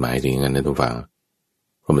ไม่ได้หมายถึงอย่างนั้นนะทุกฝั่ง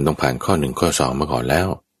เพราะมันต้องผ่านข้อ1ข้อ2มาก่อนแล้ว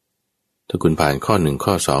ถ้าคุณผ่านข้อ1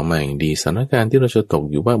ข้อ2มาอย่างดีสถานการณ์ที่เราจะตก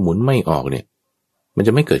อยู่ว่าหมุนไม่ออกเนี่ยมันจ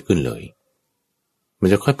ะไม่เกิดขึ้นเลยมัน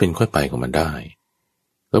จะค่อยเป็นค่อยไปของมันได้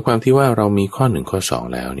แล้วความที่ว่าเรามีข้อ1ข้อ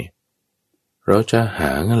2แล้วเนี่ยเราจะห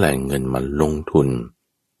าแหล่งเงินมาลงทุน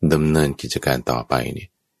ดำเนินกิจการต่อไปเนี่ย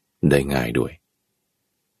ได้ง่ายด้วย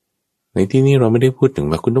ในที่นี้เราไม่ได้พูดถึง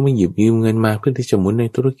ว่าคุณต้องไม่หยิบยืมเงินมาเพื่อที่จะหมุนใน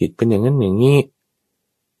ธุรกิจเป็นอย่างนั้นอย่างนี้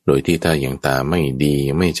โดยที่ถ้าอย่างตาไม่ดี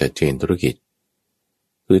ไม่ชัดเจนธุรกิจ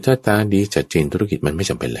คือถ้าตาดีชัดเจนธุรกิจมันไม่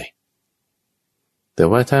จำเป็นเลยแต่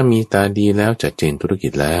ว่าถ้ามีตาดีแล้วชัดเจนธุรกิ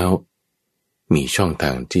จแล้วมีช่องทา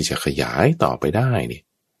งที่จะขยายต่อไปได้เนี่ย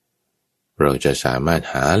เราจะสามารถ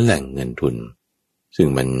หาแหล่งเงินทุนซึ่ง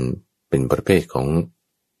มันเป็นประเภทของ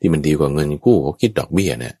ที่มันดีกว่าเงินกู้เขาคิดดอกเบี้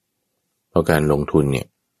ยเนี่ยเพราะการลงทุนเนี่ย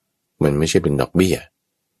มันไม่ใช่เป็นดอกเบี้ย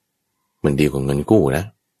มันดีกว่าเงินกู้นะ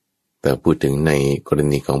แต่พูดถึงในกร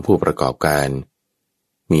ณีของผู้ประกอบการ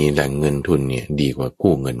มีแหล่งเงินทุนเนี่ยดีกว่า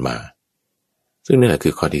กู้เงินมาซึ่งนี่แหละคื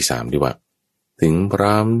อข้อที่3ที่ว่าถึงพ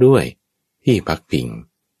ร้อมด้วยที่พักพิง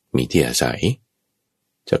มีที่อาศัย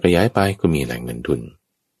จะขยายไปก็มีแหล่งเงินทุน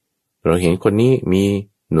เราเห็นคนนี้มี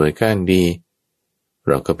หน่วยก้านดีเ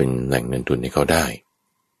ราก็เป็นแหล่งเงินทุนให้เขาได้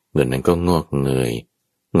เงินนั้นก็งอกเงย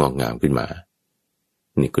งอกงามขึ้นมา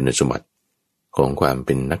นี่คุณสมบัติของความเ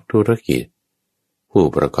ป็นนักธุรกิจผู้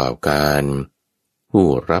ประกอบการผู้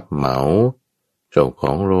รับเหมาเจ้าข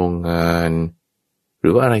องโรงงานหรื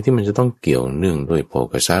อว่าอะไรที่มันจะต้องเกี่ยวเนื่องด้วยโภ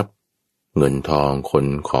คทรัพย์เงินทองคน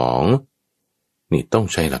ของนี่ต้อง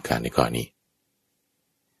ใช้หลักการในข้อนี้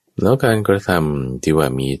แล้วการกระทำที่ว่า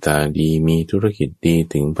มีตาดีมีธุรกิจดี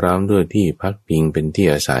ถึงพร้อมด้วยที่พักพิงเป็นที่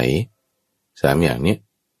อาศัย3อย่างนี้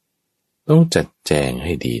ต้องจัดแจงใ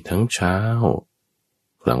ห้ดีทั้งเช้า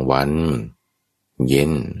กลางวันเย็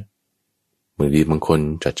นบางคน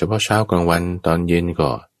จัดเฉพาะเช้ากลางวันตอนเย็นก็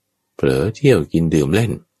เผลอเที่ยวกินดื่มเล่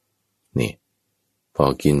นนี่พอ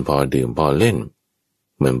กินพอดื่มพอเล่น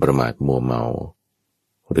เหมือนประมาทมัวเมา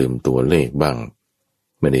ลืมตัวเลขบ้าง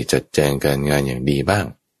ไม่ได้จัดแจงการงานอย่างดีบ้าง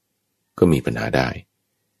ก็มีปัญหาได้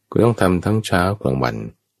ก็ต้องทำทั้งเช้ากลางวัน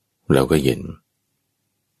แล้วก็เย็น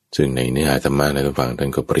ซึ่งในเนื้อหาธรรมะในทุกฝั่งท่า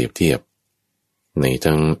นก็เปรียบเทียบใน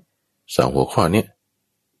ทั้ง2หัวข้อนี้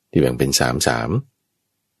ที่แบ่งเป็น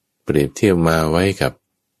3เปรียบเทียบมาไว้กับ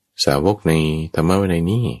สาวกในธรรมะวินัย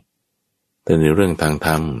นี้แต่ในเรื่องทางธ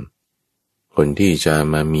รรมคนที่จะ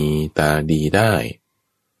มามีตาดีได้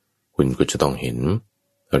คุณก็จะต้องเห็น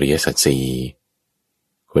อริยสัจสี่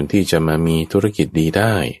คนที่จะมามีธุรกิจดีไ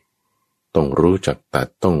ด้ต้องรู้จักตัด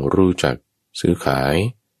ต้องรู้จักซื้อขาย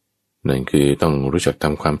นั่นคือต้องรู้จักท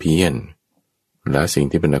ำความเพียรละสิ่ง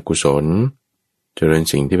ที่เป็นอกุศลเจริญ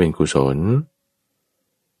สิ่งที่เป็นกุศล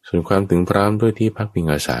ส่วนความถึงพร้อมด้วยที่พักพิง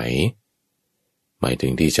อาศัยหมายถึ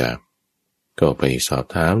งที่จะก็ไปสอบ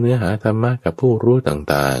ถามเนื้อหาธรรมะกับผู้รู้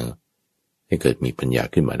ต่างๆ ให้เกิดมีปัญญา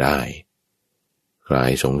ขึ้นมาได้คลา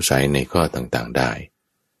ยสงสัยในข้อต่างๆได้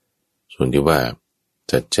ส่วนที่ว่า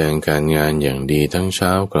จัดแจงการงานอย่างดีทั้งเช้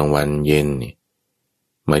ากลางวันเย็นนี่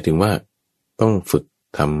หมายถึงว่าต้องฝึก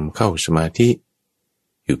ทำเข้าสมาธิ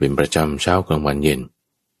อยู่เป็นประจำเช้ากลางวันเย็น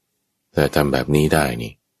แต่ทำแบบนี้ได้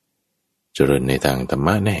นี่เจริญในทางธรรม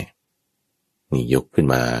ะแน่นี่ยกขึ้น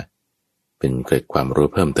มาเป็นเกร็ดความรู้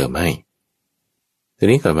เพิ่มเติมให้ที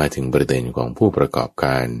นี้กลับมาถึงประเด็นของผู้ประกอบก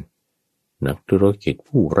ารนักธุรกิจ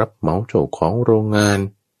ผู้รับเหมาเจ้าของโรงงาน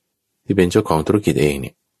ที่เป็นเจ้าของธุรกิจเองเ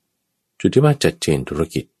นี่ยจุดที่ว่าจัดเจนธุร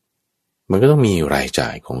กิจมันก็ต้องมีรายจ่า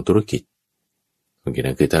ยของธุรกิจโอเคน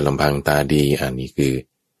ะคือถ้าลำพังตาดีอันนี้คือ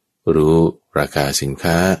รู้ราคาสิน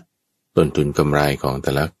ค้าต้นทุนกำไรของแ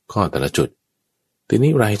ต่ละข้อแต่ละจุดที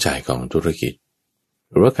นี้รายจ่ายของธุรกิจ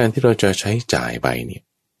หรือว่าการที่เราจะใช้จ่ายไปเนี่ย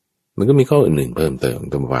มันก็มีข้ออื่นๆเพิ่มเติม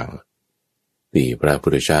ตามวังที่พระพุ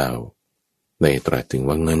ทธเจ้าได้ตรัสถึง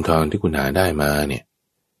ว่าเงินทองที่คุณหาได้มาเนี่ย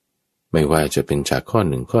ไม่ว่าจะเป็นจากข้อ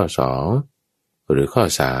1ข้อ2หรือข้อ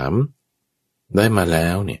3ได้มาแล้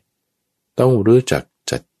วเนี่ยต้องรู้จัก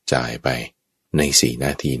จัดจ่ายไปใน4น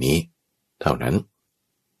าทีนี้เท่านั้น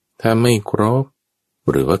ถ้าไม่ครบ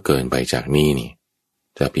หรือว่าเกินไปจากนี้นี่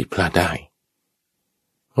จะผิดพลาดได้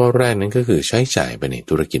ข้อแรกนั้นก็คือใช้จ่ายไปใน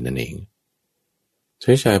ธุรกิจนั่นเองใ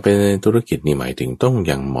ช้จ่ายไปในธุรกิจนี่หมายถึงต้อง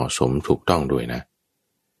ยังเหมาะสมถูกต้องด้วยนะ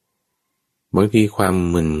บางทีความ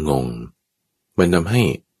มึนงงมันทำให้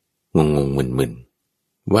งงมึน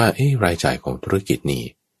ว่ารายจ่ายของธุรกิจนี่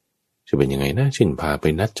จะเป็นยังไงนะเช่นพาไป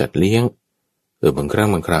นัดจัดเลี้ยงบางครั้ง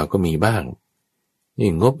บางคราวก็มีบ้างนี่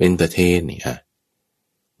งบเอนเตอร์เทนนี่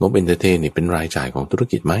งบเอนเตอร์เทนนี่เป็นรายจ่ายของธุร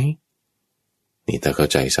กิจไหมนี่ถ้าเข้า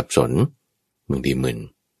ใจสับสนบางทีมึน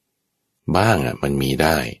บ้างมันมีไ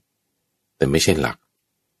ด้แต่ไม่ใช่หลัก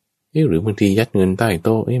หรือบางทียัดเงินใต้โ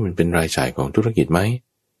ต๊ะมันเป็นรายจ่ายของธุรกิจไหม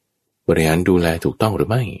บริหารดูแลถูกต้องหรือ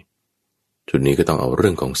ไม่จุดนี้ก็ต้องเอาเรื่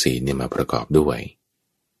องของศีลเนี่ยมาประกอบด้วย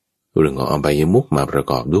เรื่องของอบายมุขมาประ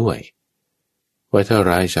กอบด้วยว่าถ้า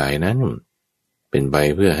รายจ่ายนั้นเป็นไป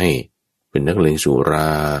เพื่อให้เป็นนักเลงสุร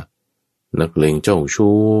านักเลงเจ้า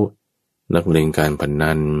ชู้นักเลงการพ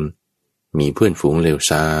นันมีเพื่อนฝูงเลว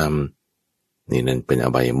ทรามนี่นั่นเป็นอ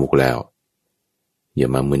บายมุขแล้วอย่า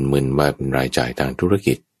มามึนๆว่าเป็นรายจ่ายทางธุร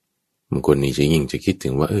กิจบางคนนี่จะยิ่งจะคิดถึ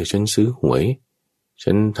งว่าฉันซื้อหวย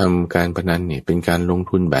ฉันทำการพนันเนี่ยเป็นการลง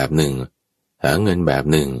ทุนแบบหนึ่งหาเงินแบบ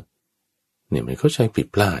หนึ่งเนี่ยมันเข้าใจผิด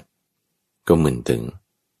พลาดก็มึนตึง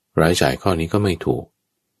รายจ่ายข้อนี้ก็ไม่ถูก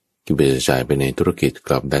ที่ไปจ่ายไปในธุรกิจก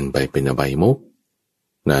ลับดันไปเป็นอบายมุข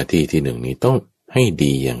หน้าที่ที่หนึ่งนี้ต้องให้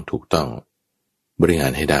ดีอย่างถูกต้องบริหา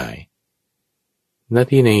รให้ได้หน้า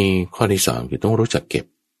ที่ในข้อที่สองคือต้องรู้จักเก็บ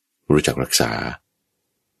รู้จักรักษา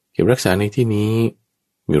เก็บรักษาในที่นี้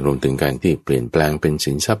มีรวมถึงการที่เปลี่ยนแปลงเป็น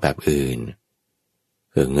สินทรัพย์แบบอื่น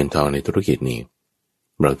เงินทองในธุรกิจนี้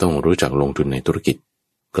เราต้องรู้จักลงทุนในธุรกิจ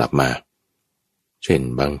กลับมาเช่น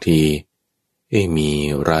บางทีมี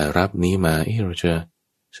รายรับนี้มาเราจะ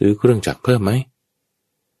ซื้อเครื่องจักรเพิ่มไหม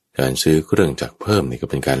การซื้อเครื่องจักรเพิ่มนี่ก็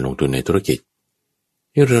เป็นการลงทุนในธุรกิจ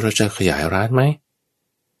เราจะขยายร้านไหม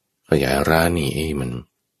ขยายร้านนี่มัน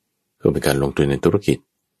ก็เป็นการลงทุนในธุรกิจ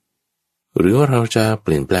หรือว่าเราจะเป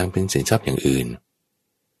ลี่ยนแปลงเป็นสินทรัพย์อย่างอื่น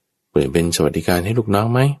เปลี่ยนเป็นสวัสดิการให้ลูกน้อง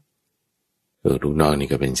ไหมลูกน้องนี่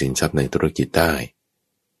ก็เป็นสินทรัพย์ในธุรกิจได้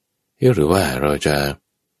หรือว่าเราจะ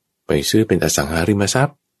ไปซื้อเป็นอสังหาริมทรัพ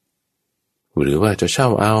ย์หรือว่าจะเช่า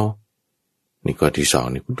เอานี่ข้อที่สอง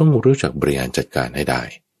นี่คุณต้องรู้จักบริหารจัดการให้ได้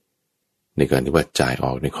ในการที่ว่าจ่ายอ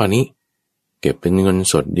อกในข้อนี้เก็บเป็นเงิน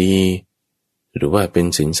สดดีหรือว่าเป็น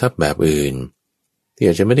สินทรัพย์แบบอื่นที่อ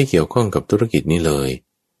าจจะไม่ได้เกี่ยวข้องกับธุรกิจนี้เลย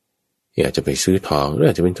ที่อาจจะไปซื้อทองหรือ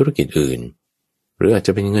อาจจะเป็นธุรกิจอื่นหรืออาจจ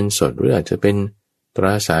ะเป็นเงินสดหรืออาจจะเป็นตร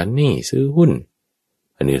าสารหนี้ซื้อหุ้น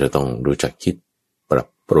อันนี้เราต้องรู้จักคิดปรับ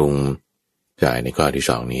ปรุงจ่ายในข้อที่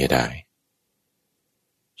สองนี้ให้ได้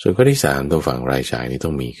ส่วนข้อที่สามตัวฝั่งรายจ่ายนี้ต้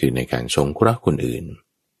องมีคือในการสงเคราะห์คนอื่น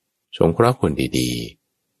สงเคราะห์คนดี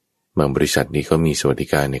ๆบางบริษัทนี่เขามีสวัสดิ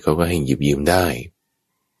การเนี่ยเขาก็ให้หยิบยืมได้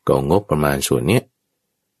ก็งบประมาณส่วนเนี้ย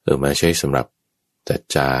มาใช้สำหรับจัด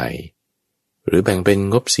จ่ายหรือแบ่งเป็น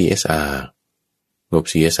งบ CSR งบ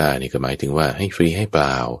CSR นี่ก็หมายถึงว่าให้ฟรีให้เป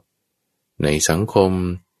ล่าในสังคม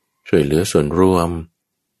ช่วยเหลือส่วนรวม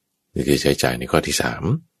นี่คือใช้จ่ายในข้อที่สาม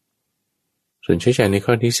ส่วนใช้จ่ายใน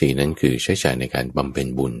ข้อที่สี่นั้นคือใช้จ่ายในการบำเพ็ญ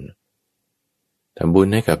บุญทำบุญ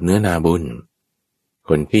ให้กับเนื้อนาบุญค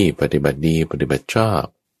นที่ปฏิบัติดีปฏิบัติชอบ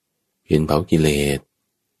เพียรเผากิเลส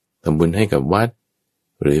ทำบุญให้กับวัด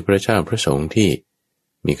หรือพระเจ้าพระสงฆ์ที่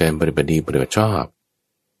มีการปฏิบัติดีปฏิบัติชอบ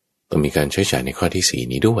ต้องมีการใช้จ่ายในข้อที่สี่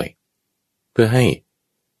นี้ด้วยเพื่อให้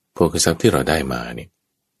โภคทรัพย์ที่เราได้มาเนี่ย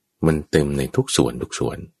มันเต็มในทุกส่วน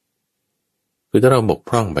คือถ้าเราบก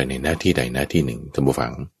พร่องไปในหน้าที่ใดหน้าที่หนึ่งท่านผู้ฟั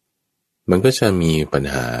ง มันก็จะมีปัญ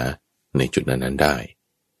หาในจุดนั้นๆได้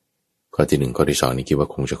ข้อที่1ข้อที่2นี่คิดว่า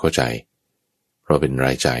คงจะเข้าใจเพราะเป็นร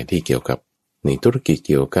ายจ่ายที่เกี่ยวกับในธุรกิจเ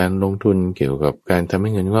กี่ยวกับการลงทุนเกี่ยวกับการทำให้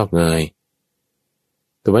เงินงอกเงย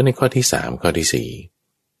แต่ว่าในข้อที่3ข้อที่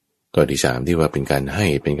4ข้อที่3ที่ว่าเป็นการให้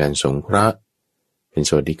เป็นการสงเคราะห์เป็น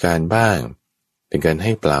สวัสดิการบ้างเป็นการใ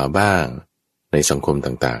ห้เปล่าบ้างในสังคม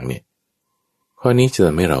ต่างๆเนี่ยข้อนี้จะท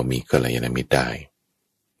ำให้เรามีกัลยาณมิตรได้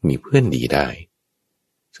มีเพื่อนดีได้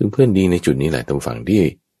ซึ่งเพื่อนดีในจุดนี้แหละตรงฝั่งที่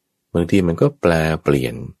บางทีมันก็แปลเปลี่ย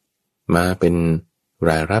นมาเป็นร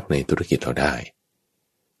ายรับในธุรกิจเราได้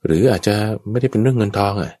หรืออาจจะไม่ได้เป็นเรื่องเงินทอ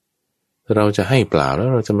งเราจะให้เปล่าแล้ว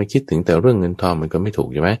เราจะมาคิดถึงแต่เรื่องเงินทองมันก็ไม่ถูก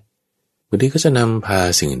ใช่ไหมบางทีก็จะนำพา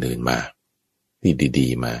สิ่งอื่นมาที่ดี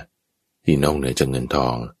ๆมาที่นอกเหนือจากเงินทอ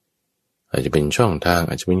งอาจจะเป็นช่องทาง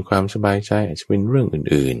อาจจะเป็นความสบายใจอาจจะเป็นเรื่อง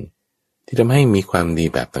อื่นๆที่ทำให้มีความดี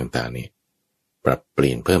แบบต่างๆนี่ปรับเป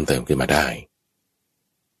ลี่ยนเพิ่มเติมขึ้นมาได้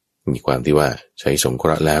มีความที่ว่าใช้สงเคร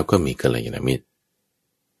าะห์แล้วก็มีกัลยาณมิตร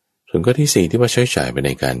ส่วนข้อที่4ที่ว่าใช้จ่ายไปใน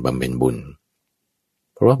การบำเพ็ญบุญ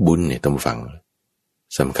เพราะว่าบุญเนี่ยต้องฟัง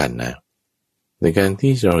สำคัญนะในการ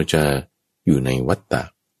ที่เราจะอยู่ในวัฏฏะ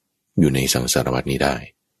อยู่ในสังสารวัฏนี้ได้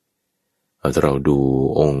ถ้าเราดู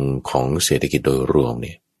องค์ของเศรษฐกิจโดยรวมเ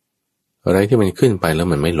นี่ยอะไรที่มันขึ้นไปแล้ว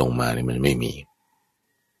มันไม่ลงมาเนี่ยมันไม่มี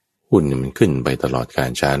หุ้นเนี่ยมันขึ้นไปตลอดการ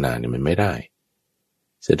ช้านานเนี่ยมันไม่ได้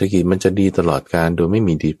เศรษฐกิจมันจะดีตลอดการโดยไม่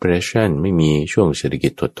มี depression ไม่มีช่วงเศรษฐกิ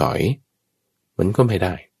จถดถอยมันก็ไม่ไ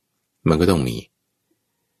ด้มันก็ต้องมี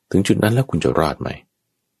ถึงจุดนั้นแล้วคุณจะรอดไหม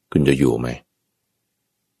คุณจะอยู่ไหม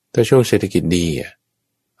ถ้าช่วงเศรษฐกิจดี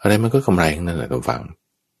อะไรมันก็กำไรทั้งนั้นแหละคุณฟัง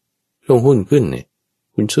ช่วงหุ้นขึ้นเนี่ย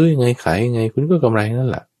คุณซื้อยังไงขายยังไงคุณก็กำไรนั่น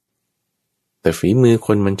แหละแต่ฝีมือค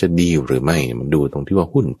นมันจะดีหรือไม่มันดูตรงที่ว่า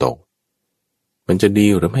หุ้นตกมันจะดี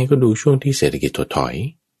หรือไม่ก็ดูช่วงที่เศรษฐกิจถดถอย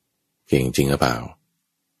เก่งจริงหรือเปล่า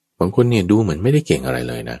บางคนเนี่ยดูเหมือนไม่ได้เก่งอะไร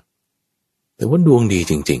เลยนะแต่ว่าดวงดี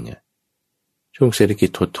จริงๆช่วงเศรษฐกิจ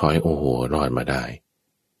ถดถอยโอ้โหรอดมาได้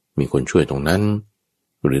มีคนช่วยตรงนั้น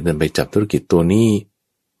หรือเดินไปจับธุรกิจตัวนี้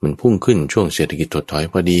มันพุ่งขึ้นช่วงเศรษฐกิจถดถอย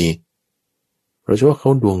พอดีเพราะว่าเขา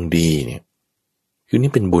ดวงดีเนี่ยคือ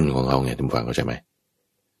นี่เป็นบุญของเราไงทุกฝั่งเข้าใจไหม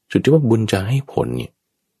จุดที่ว่าบุญจะให้ผลเนี่ย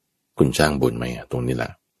คุณสร้างบุญไหมตรงนี้แหล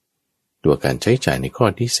ะตัวการใช้จ่ายในข้อ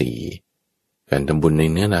ที่4การทำบุญใน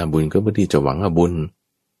เนื้อนาบุญก็บางทีจะหวังบุญ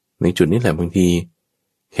ในจุดนี้แหละบางที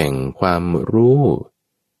แข่งความรู้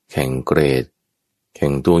แข่งเกรดแข่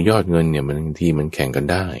งตัวยอดเงินเนี่ยมันบางทีมันแข่งกัน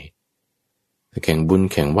ได้แต่แข่งบุญ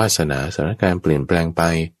แข่งวาสนาสถานการณ์เปลี่ยนแปลงไป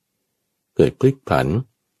เกิดพลิกผัน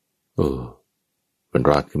มัน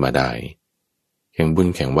รอดขึ้นมาได้แข่งบุญ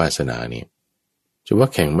แข่งวาสนาเนี่ยจะว่า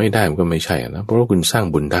แข่งไม่ได้มันก็ไม่ใช่นะเพราะว่าคุณสร้าง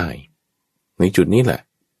บุญได้ในจุดนี้แหละ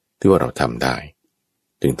ที่ว่าเราทำได้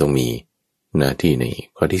จึงต้องมีหน้าที่ใน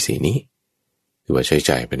ข้อที่4นี้คือว่าใช้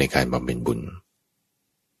จ่ายไปในการบำเพ็ญบุญ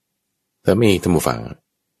แต่ไม่ท่านผู้ฟัง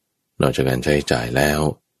นอกจากการใช้จ่ายแล้ว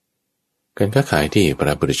การค้าขายที่พร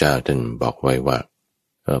ะพุทธเจ้าท่านบอกไว้ว่า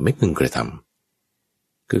ไม่พึงกระท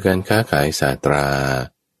ำคือการค้าขายสาตรา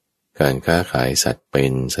การค้าขายสัตว์เป็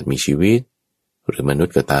นสัตว์มีชีวิตหรือมนุษ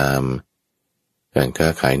ย์ก็ตามการค้า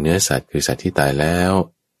ขายเนื้อสัตว์คือสัตว์ที่ตายแล้ว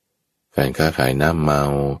การค้าขายน้ำเมา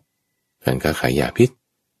การค้าขายยาพิษ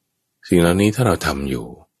สิ่งเหล่านี้ถ้าเราทำอยู่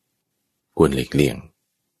ควรหลีกเลี่ยง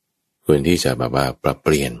ควรที่จะแบบว่าปรับเป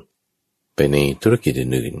ลี่ยนไปในธุรกิจ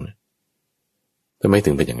อื่นๆทำไมถึ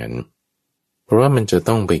งเป็นอย่างนั้นเพราะว่ามันจะ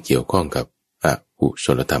ต้องไปเกี่ยวข้องกับอกุศ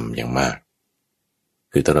ลธรรมอย่างมาก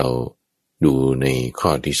คือถ้าเราดูในข้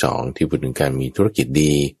อที่2ที่พูดถึงการมีธุรกิจ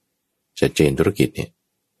ดีชัดเจนธุรกิจเนี่ย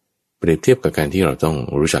เปรียบเทียบกับการที่เราต้อง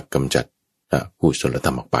รู้จักกำจัดอกุศลธร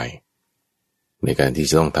รมออกไปในการที่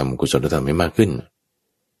จะต้องทำกุศลธรรมให้มากขึ้น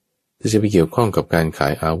จะไปเกี่ยวข้องกับการขา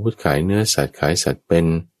ยอาวุธขายเนื้อสัตว์ขายสัตว์เป็น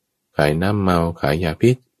ขายน้ำเมาขายยา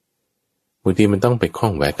พิษบางทีมันต้องไปข้อ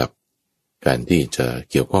งแวะกับการที่จะ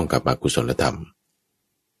เกี่ยวข้องกับอกุศลธรรม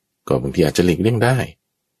ก็บางทีอาจจะหลีกเลี่ยงได้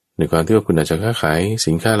ในความที่ว่าคุณอาจจะค้าขาย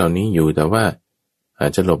สินค้าเหล่านี้อยู่แต่ว่าอา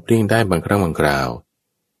จจะหลบเลี่ยงได้บางครั้งบางคราว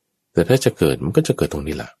แต่ถ้าจะเกิดมันก็จะเกิดตรง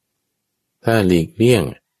นี้แหละถ้าหลีกเลี่ยง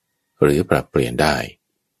หรือปรับเปลี่ยนได้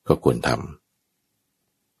ก็ควรท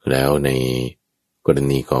ำแล้วในกร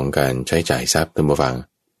ณีของการใช้จ่ายทรัพย์ท่านผู้ฟัง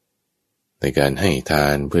ในการให้ทา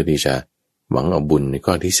นเพื่อที่จะหวังเอาบุญใน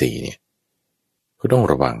ข้อที่4เนี่ยก็ต้อง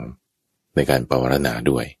ระวังในการภาวนา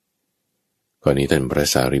ด้วยก่อนนี้ท่านพระ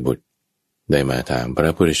สารีบุตรได้มาถามพร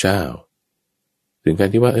ะพุทธเจ้าถึงการ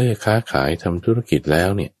ที่ว่าค้าขายทำธุรกิจแล้ว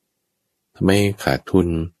เนี่ยทำไมขาดทุน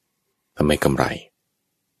ทำไมกำไร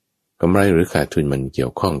หรือขาดทุนมันเกี่ย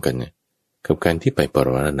วข้องกันกับการที่ไปภา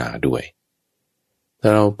วนาด้วยถ้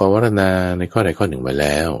าเราภาวนาในข้อใดข้อหนึ่งไว้แ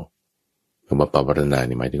ล้วคำว่าภาวนา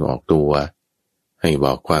นี่หมายถึงออกตัวให้บ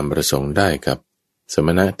อกความประสงค์ได้กับ สม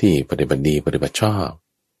ณะที่ปฏิบัติดีปฏิบัติชอบ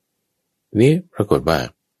นี้ปรากฏว่า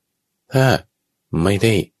ถ้าไม่ไ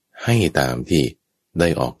ด้ให้ตามที่ได้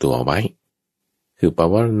ออกตัวไว้คือป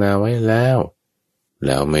วารณาไว้แล้ว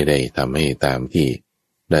ไม่ได้ทำให้ตามที่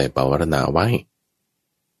ได้ปวารณาไว้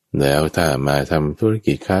แล้วถ้ามาทำธุร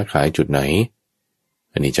กิจค้าขายจุดไหน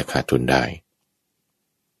อันนี้จะขาดทุนได้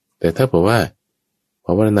แต่ถ้าบอกว่าภ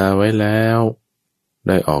าวนาไว้แล้วไ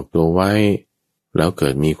ด้ออกตัวไว้แล้วเกิ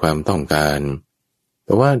ดมีความต้องการแ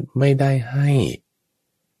ต่ว่าไม่ได้ให้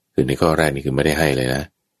คือในข้อแรกนี่คือไม่ได้ให้เลยนะ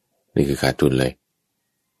นี่คือขาดทุนเลย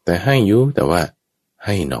แต่ให้อยู่แต่ว่าใ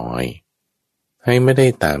ห้น้อยให้ไม่ได้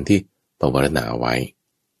ตามที่ภาวนาไว้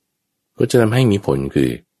ก็จะทำให้มีผลคือ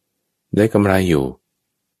ได้กำไรอยู่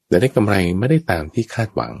แต่ได้กำไรไม่ได้ตามที่คาด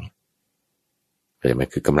หวังแต่มัน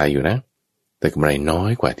คือกำไรอยู่นะแต่กำไรน้อ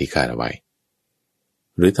ยกว่าที่คาดเอาไว้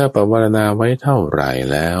หรือถ้าภาวนาไว้เท่าไหร่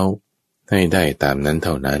แล้วให้ได้ตามนั้นเ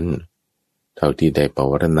ท่านั้นเท่าที่ได้ภา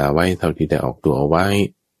วนาไว้เท่าที่ได้ออกตัวเอาไว้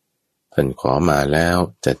ท่านขอมาแล้ว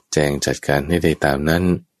จัดแจงจัดการให้ได้ตามนั้น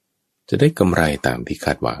จะได้กำไรตามที่ค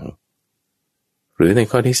าดหวังหรือใน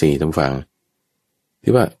ข้อที่4ท่านฟัง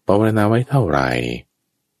ที่ว่าภาวนาไว้เท่าไหร่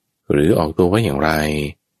หรือออกตัวไว้อย่างไร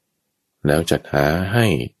แล้วจัดหาให้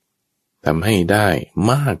ทำให้ได้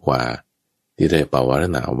มากกว่าที่ได้ภาว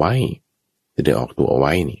นาไว้ที่ได้ออกตัวเอาไ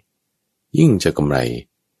ว้นี่ยิ่งจะกำไร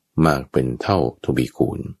มากเป็นเท่าทวีคู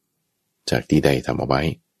ณจากที่ได้ทำเอาไว้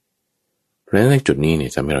เพราะฉะนั้นในจุดนี้เนี่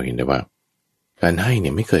ยทำให้เราเห็นได้ว่าการให้เ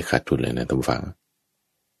นี่ยไม่เคยขาดทุนเลยนะท่านผู้ฟัง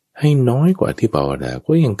ให้น้อยกว่าที่ภาวนา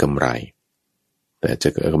ก็ยังกำไรแต่จะ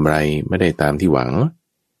กำไรไม่ได้ตามที่หวัง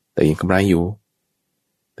แต่ยังกำไรอยู่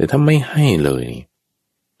แต่ถ้าไม่ให้เลย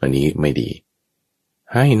อันนี้ไม่ดี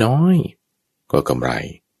ให้น้อยก็กำไร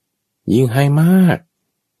ยิ่งให้มาก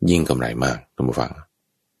ยิ่งกำไรมากท่านผู้ฟัง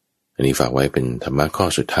อันนี้ฝากไว้เป็นธรรมะข้อ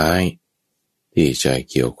สุดท้ายที่จะ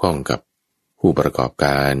เกี่ยวข้องกับผู้ประกอบก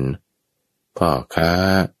ารพ่อค้า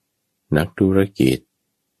นักธุรกิจ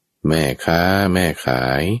แม่ค้าแม่ขา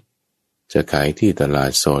ยจะขายที่ตลา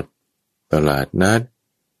ดสดตลาดนัด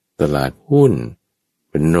ตลาดหุ้น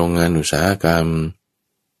เป็นโรงงานอุตสาหกรรม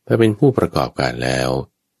ถ้าเป็นผู้ประกอบการแล้ว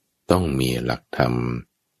ต้องมีหลักธรรม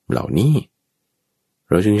เหล่านี้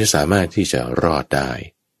เราจึงจะสามารถที่จะรอดได้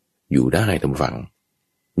อยู่ได้ท่านผู้ฟัง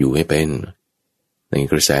อยู่ให้เป็นใน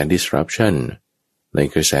กระแส disruption ใน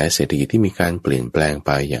กระแสเศรษฐกิจที่มีการเปลี่ยนแปลงไ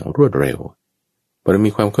ปอย่างรวดเร็วพอเรา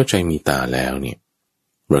มีความเข้าใจมีตาแล้วเนี่ย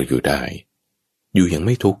เราอยู่ได้อยู่อย่างไ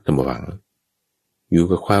ม่ทุกข์ท่านผู้ฟังอยู่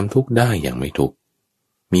กับความทุกข์ได้อย่างไม่ทุกข์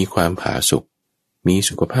มีความผาสุกมี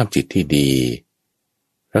สุขภาพจิตที่ดี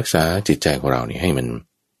รักษาจิตใจของเราเนี่ยให้มัน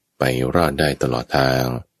ไปรอดได้ตลอดทาง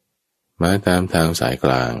มาตามทางสายก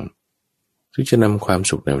ลางซึ่งจะนำความ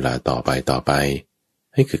สุขในเวลาต่อไป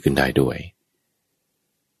ให้เกิดขึ้นได้ด้วย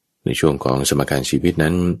ในช่วงของสมการชีวิต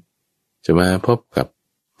นั้นจะมาพบกับ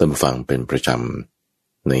ท่านผู้ฟังเป็นประจ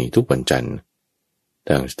ำในทุกวันจันทร์ท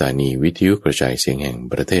างสถานีวิทยุกระจายเสียงแห่ง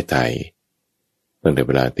ประเทศไทยตั้งแต่เ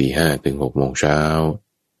วลา 5:00 ถึง 6:00 น.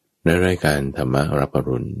ในรายการธรรมรับอ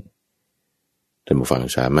รุณท่านผู้ฟัง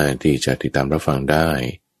สามารถที่จะติดตามรับฟังได้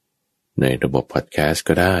ในระบบพอดแคสต์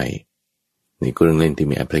ก็ได้ในเครื่องเล่นที่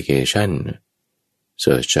มีแอปพลิเคชันเ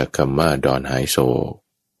สิร์ชจากคำว่าดอนหายโศก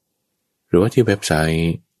หรือว่าที่เว็บไซ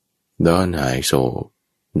ต์ดอนหายโศก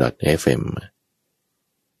 .fm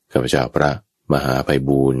ข้าพเจ้าพระมหาไพ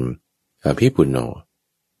บูลย์อภิปุณโญ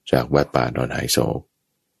จากวัดป่าดอนหายโศก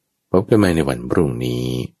พบกันใหม่ในวันพรุ่งนี้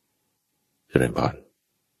เจริญพร